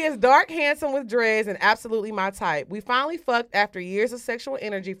 He is dark, handsome with dreads, and absolutely my type. We finally fucked after years of sexual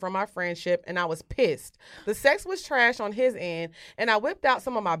energy from our friendship, and I was pissed. The sex was trash on his end, and I whipped out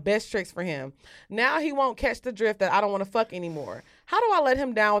some of my best tricks for him. Now he won't catch the drift that I don't want to fuck anymore. How do I let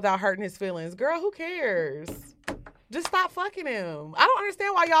him down without hurting his feelings? Girl, who cares? Just stop fucking him. I don't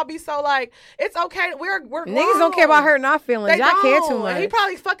understand why y'all be so like, it's okay. We're Niggas don't care about hurting our feelings. They Y'all care don't. too And much. he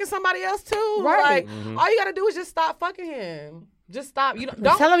probably fucking somebody else too. Right. Like, all you gotta do is just stop fucking him. Just stop. You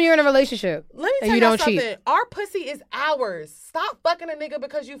don't. Tell them you're in a relationship. Let me and tell you y'all don't something. cheat. Our pussy is ours. Stop fucking a nigga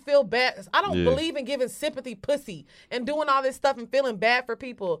because you feel bad. I don't believe in giving sympathy pussy and doing all this stuff and feeling bad for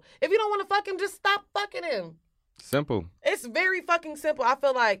people. If you don't want to fuck him, just stop fucking him. Simple. It's very fucking simple. I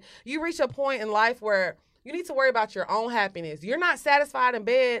feel like you reach a point in life where you need to worry about your own happiness. You're not satisfied in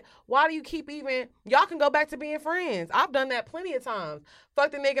bed. Why do you keep even? Y'all can go back to being friends. I've done that plenty of times. Fuck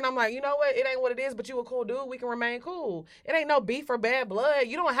the nigga and I'm like, you know what? It ain't what it is, but you a cool dude. We can remain cool. It ain't no beef or bad blood.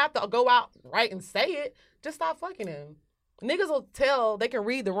 You don't have to go out right and say it. Just stop fucking him. Niggas will tell, they can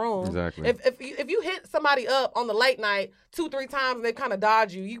read the room. Exactly. If you hit somebody up on the late night 2-3 times and they kind of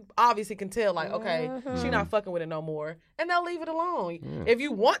dodge you, you obviously can tell, like, okay, she not fucking with it no more. And they'll leave it alone. Yeah. If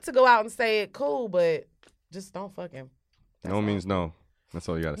you want to go out and say it, cool, but just don't fuck him. No means no. That's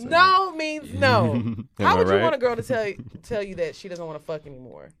all you gotta say. No means no. Am How I would you right? want a girl to tell you that she doesn't want to fuck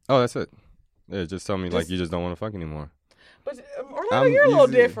anymore? Oh, that's it. Yeah, just tell me like you just don't want to fuck anymore. But Orlando, you're a little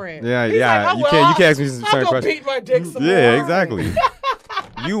easy. different. Yeah, He's yeah. like, oh, you well, can't ask me some I'll certain go questions. beat my dick some Yeah, more. exactly.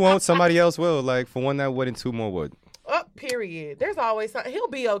 You won't, somebody else will. Like for one that would and two more would. Period. There's always he'll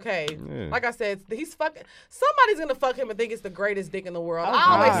be okay. Yeah. Like I said, he's fucking. Somebody's gonna fuck him and think it's the greatest dick in the world. Oh,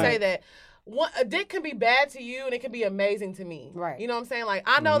 I always God. say that. A dick can be bad to you and it can be amazing to me. Right. You know what I'm saying? Like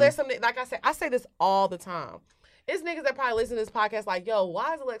I know there's some, like I say this all the time. It's niggas that probably listen to this podcast like, yo,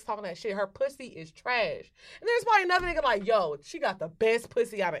 why is Alex talking that shit? Her pussy is trash. And there's probably another nigga like, yo, she got the best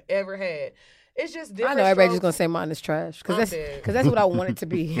pussy I've ever had. It's just I different. know everybody's just strokes. gonna say mine is trash I'm because dead. that's what I want it to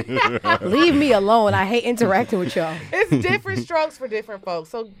be. Leave me alone. I hate interacting with y'all. It's different strokes for different folks.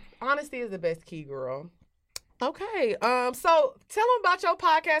 So honesty is the best key, girl. Okay. So tell them about your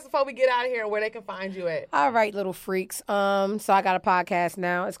podcast before we get out of here and where they can find you at. All right, little freaks. So I got a podcast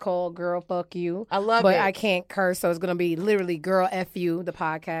now. It's called Girl Fuck You. I love but it. I can't curse, so it's gonna be literally Girl F You, the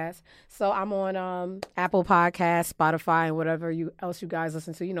podcast. So I'm on Apple Podcasts, Spotify, and whatever else you guys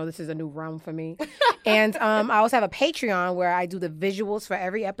listen to. You know, this is a new realm for me. And I also have a Patreon where I do the visuals for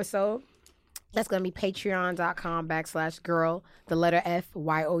every episode. That's going to be patreon.com/girl, the letter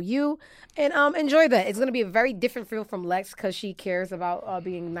FYOU. And enjoy that. It's going to be a very different feel from Lex because she cares about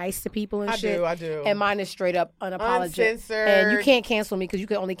being nice to people and shit. I do. And mine is straight up unapologetic. Uncensored. And you can't cancel me because you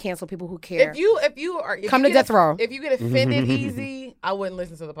can only cancel people who care. If you Come you to get death row. If you get offended easy, I wouldn't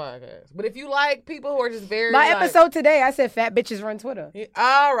listen to the podcast. But if you like people who are just very My like, episode today, I said fat bitches run Twitter.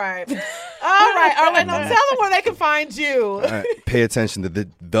 all right, Orlando, tell them where they can find you. All right, pay attention to the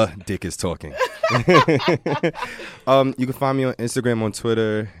dick is talking. You can find me on Instagram, on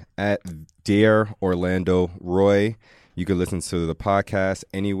Twitter at Dear Orlando Roy. You can listen to the podcast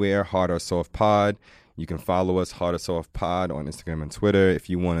anywhere, Hard or Soft Pod. You can follow us, Hard or Soft Pod, on Instagram and Twitter. If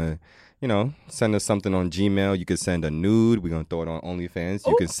you want to, send us something on Gmail, you can send a nude. We're going to throw it on OnlyFans.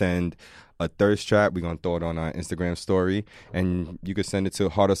 You can send a thirst trap. We're going to throw it on our Instagram story. And you can send it to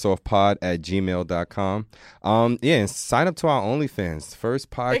hardersoftpod@gmail.com. And sign up to our OnlyFans. First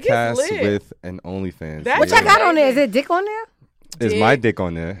podcast lit. with an OnlyFans. That's Which I got on there. Is it dick on there? Is my dick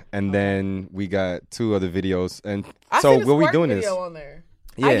on there. And then we got 2 other videos. And I so seen this what we work doing is... video on there.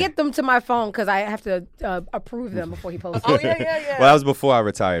 Yeah. I get them to my phone because I have to approve them before he posts Oh them. yeah. Well, that was before I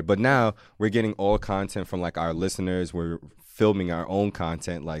retired. But now we're getting all content from like our listeners. We're filming our own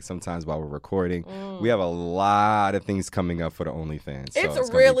content, like sometimes while we're recording. We have a lot of things coming up for the OnlyFans. So It's gonna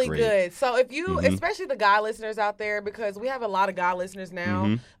be really great. good. So if you, especially the guy listeners out there, because we have a lot of guy listeners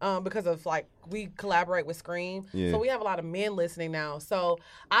now, because of like we collaborate with Scream, Yeah. so we have a lot of men listening now. So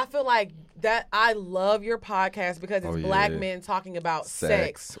I feel like that I love your podcast because it's black yeah. men talking about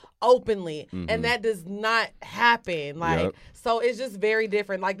Sex. sex openly, and that does not happen. Like Yep. so, it's just very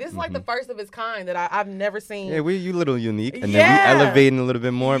different. Like this is like the first of its kind that I've never seen. Yeah, you little unique, and Yeah. then we elevating a little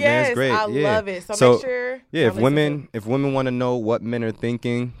bit more. Man, Yes, it's great. I yeah. love it. So make sure Yeah, y'all if listen women want to know what men are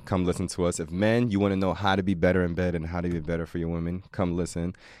thinking, come listen to us. If men, you want to know how to be better in bed and how to be better for your women, come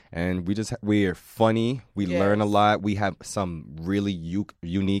listen. And we are funny. We learn a lot. We have some really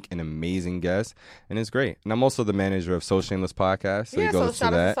unique and amazing guests, and it's great. And I'm also the manager of So Shameless Podcast, so you go so to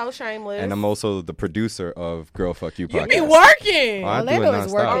shout that. out to So Shameless. And I'm also the producer of Girl Fuck You You podcast. be working. Oh, I do it Orlando is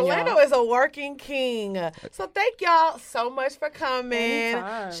nonstop. working. Orlando is a working king. So thank y'all so much for coming.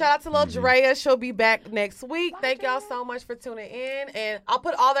 Anytime. Shout out to Lil Drea. She'll be back next week. Thank y'all so much for tuning in. And I'll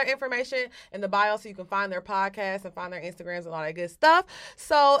put all their information in the bio so you can find their podcast and find their Instagrams and all that good stuff.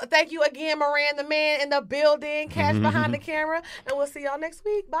 So thank you again, Moran, the man in the building, Cash behind the camera. And we'll see y'all next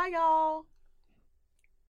week. Bye, y'all.